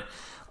working on it.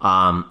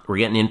 We're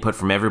getting input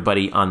from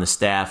everybody on the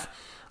staff,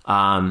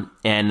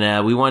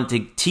 and we wanted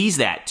to tease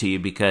that to you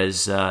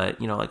because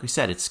like we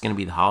said, it's going to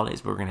be the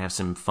holidays, but we're going to have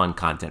some fun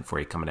content for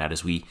you coming out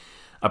as we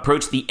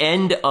approach the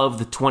end of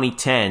the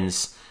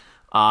 2010s.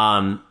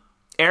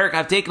 Eric,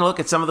 I've taken a look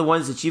at some of the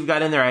ones that you've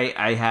got in there.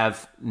 I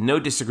have no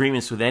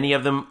disagreements with any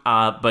of them,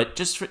 but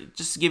just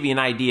to give you an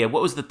idea,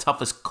 what was the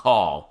toughest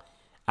call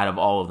out of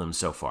all of them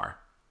so far?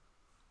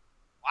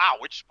 Wow,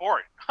 which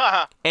sport?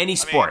 Any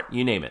sport,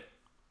 you name it.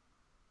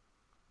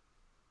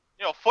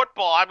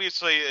 Football,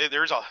 obviously,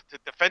 there's a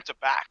defensive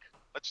back.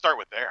 Let's start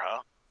with there,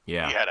 huh?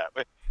 Yeah.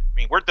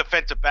 We're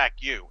defensive back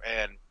you,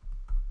 and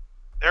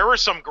there were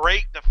some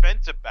great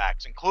defensive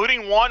backs,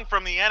 including one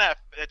from the NFL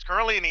that's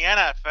currently in the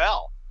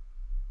NFL.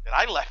 That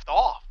I left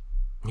off.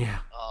 Yeah.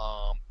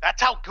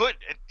 That's how good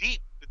and deep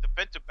the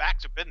defensive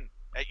backs have been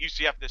at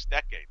UCF this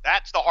decade.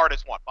 That's the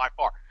hardest one by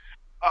far.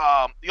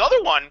 The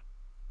other one,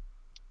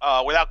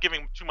 without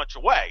giving too much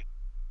away,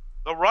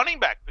 the running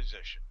back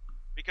position.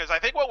 Because I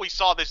think what we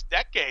saw this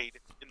decade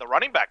in the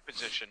running back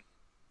position,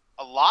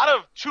 a lot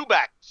of two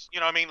backs,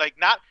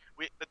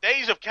 the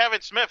days of Kevin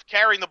Smith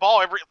carrying the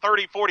ball every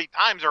 30, 40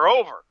 times are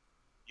over.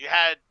 You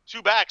had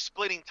two backs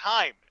splitting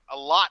time a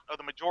lot of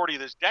the majority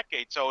of this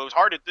decade. So it was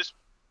hard to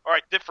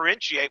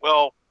differentiate,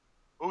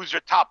 who's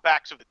your top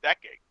backs of the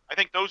decade? I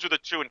think those are the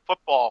two in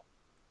football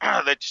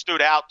that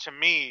stood out to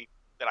me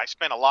that I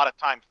spent a lot of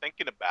time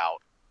thinking about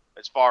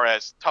as far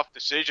as tough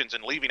decisions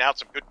and leaving out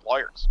some good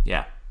players.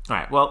 Yeah. All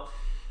right. Well,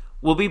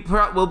 we'll be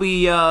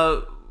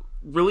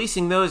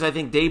releasing those, I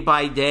think, day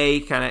by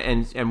day, kind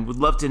of, and would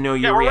love to know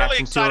your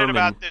reaction to them. We're really excited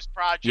about this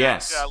project.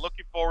 Yes.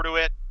 Looking forward to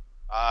it.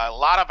 A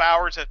lot of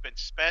hours have been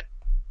spent.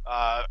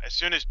 As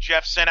soon as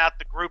Jeff sent out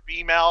the group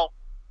email,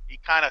 he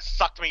kind of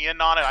sucked me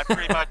in on it. I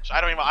pretty much,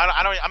 I'm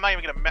not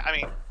even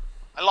gonna.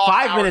 I lost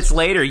 5 minutes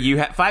later.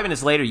 5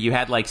 minutes later, you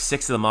had like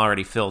 6 of them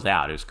already filled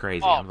out. It was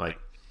crazy. I'm like,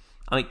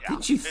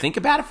 didn't you think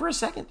about it for a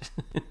second?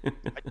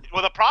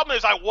 Well, the problem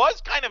is I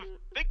was kind of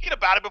thinking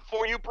about it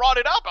before you brought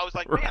it up. I was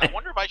like, man, I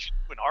wonder if I should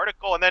do an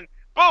article. And then,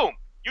 boom,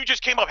 you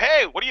just came up.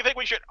 Hey, what do you think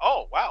we should?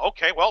 Oh, wow,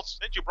 okay. Well,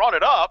 since you brought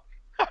it up,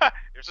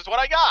 this is what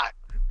I got.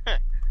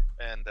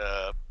 And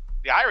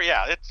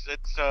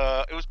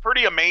it was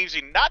pretty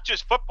amazing. Not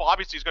just football.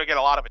 Obviously, it's going to get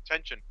a lot of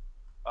attention.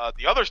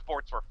 The other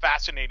sports were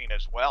fascinating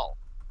as well.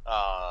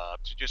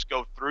 To just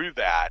go through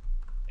that,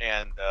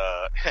 and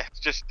it's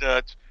just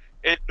the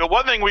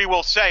one thing we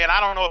will say, and I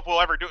don't know if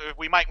we'll ever do. If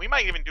we might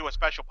even do a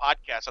special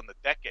podcast on the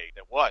decade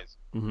that was.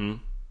 Mm-hmm.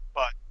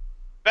 But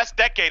best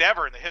decade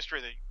ever in the history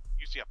of the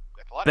UCF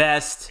athletics.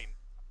 Best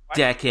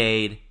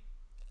decade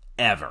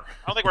ever.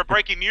 I don't think we're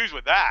breaking news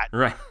with that.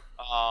 Right.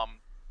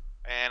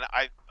 And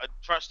I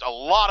trust a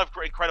lot of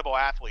incredible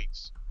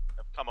athletes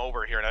have come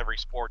over here in every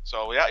sport.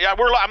 So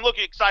I'm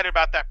looking excited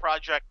about that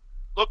project.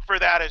 Look for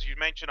that, as you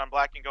mentioned, on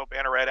Black and Gold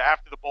Banner Red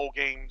after the bowl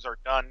games are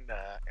done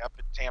up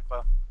in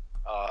Tampa.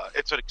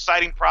 It's an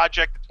exciting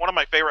project. It's one of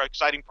my favorite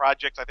exciting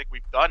projects I think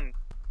we've done,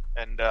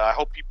 and I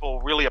hope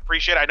people really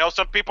appreciate it. I know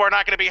some people are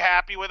not going to be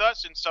happy with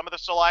us in some of the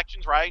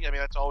selections, right? I mean,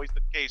 that's always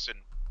the case in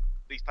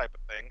these type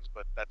of things,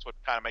 but that's what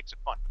kind of makes it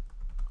fun.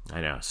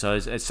 I know. So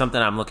it's something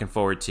I'm looking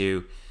forward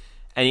to.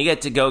 And you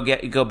get to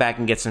go back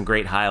and get some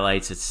great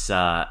highlights.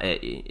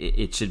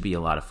 It should be a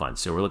lot of fun.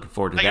 So we're looking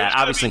forward to that.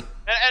 Obviously,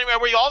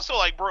 and we also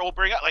we'll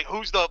bring up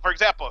who's the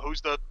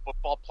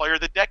football player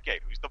of the decade,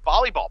 who's the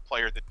volleyball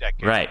player of the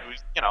decade, right?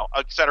 Who's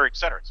et cetera, et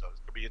cetera. So it's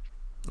gonna be interesting.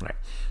 Right.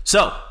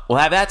 So we'll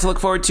have that to look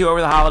forward to over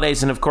the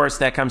holidays, and of course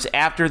that comes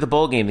after the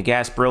bowl game, the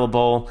Gasparilla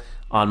Bowl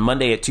on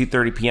Monday at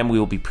 2:30 p.m. We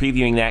will be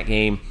previewing that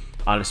game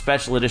on a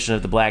special edition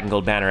of the Black and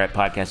Gold Banneret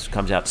podcast, which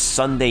comes out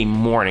Sunday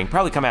morning.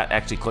 Probably come out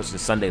actually close to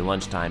Sunday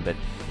lunchtime, but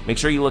make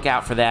sure you look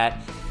out for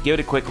that. Give it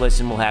a quick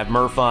listen. We'll have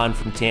Murph on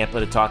from Tampa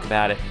to talk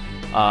about it.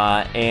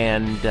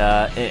 And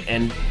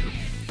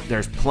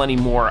there's plenty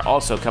more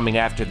also coming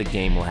after the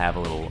game. We'll have a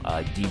little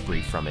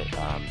debrief from it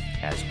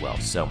as well.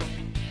 So,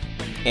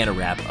 and a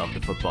wrap of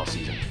the football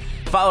season.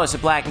 Follow us at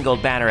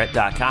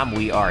blackandgoldbanneret.com.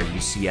 We are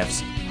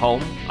UCF's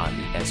home on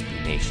the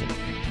SB Nation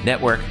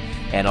Network.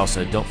 And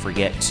also, don't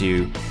forget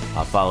to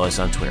follow us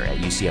on Twitter at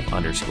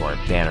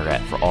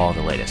UCF_Banneret for all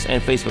the latest.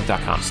 And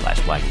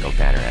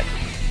Facebook.com/blackandgoldbanneret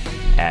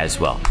as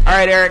well. All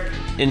right, Eric,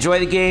 enjoy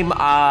the game.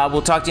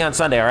 We'll talk to you on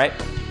Sunday, all right?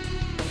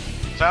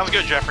 Sounds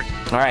good, Jeffrey.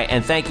 All right,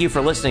 and thank you for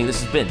listening. This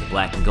has been the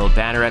Black and Gold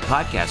Banneret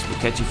podcast. We'll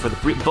catch you for the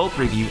bowl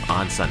preview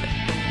on Sunday.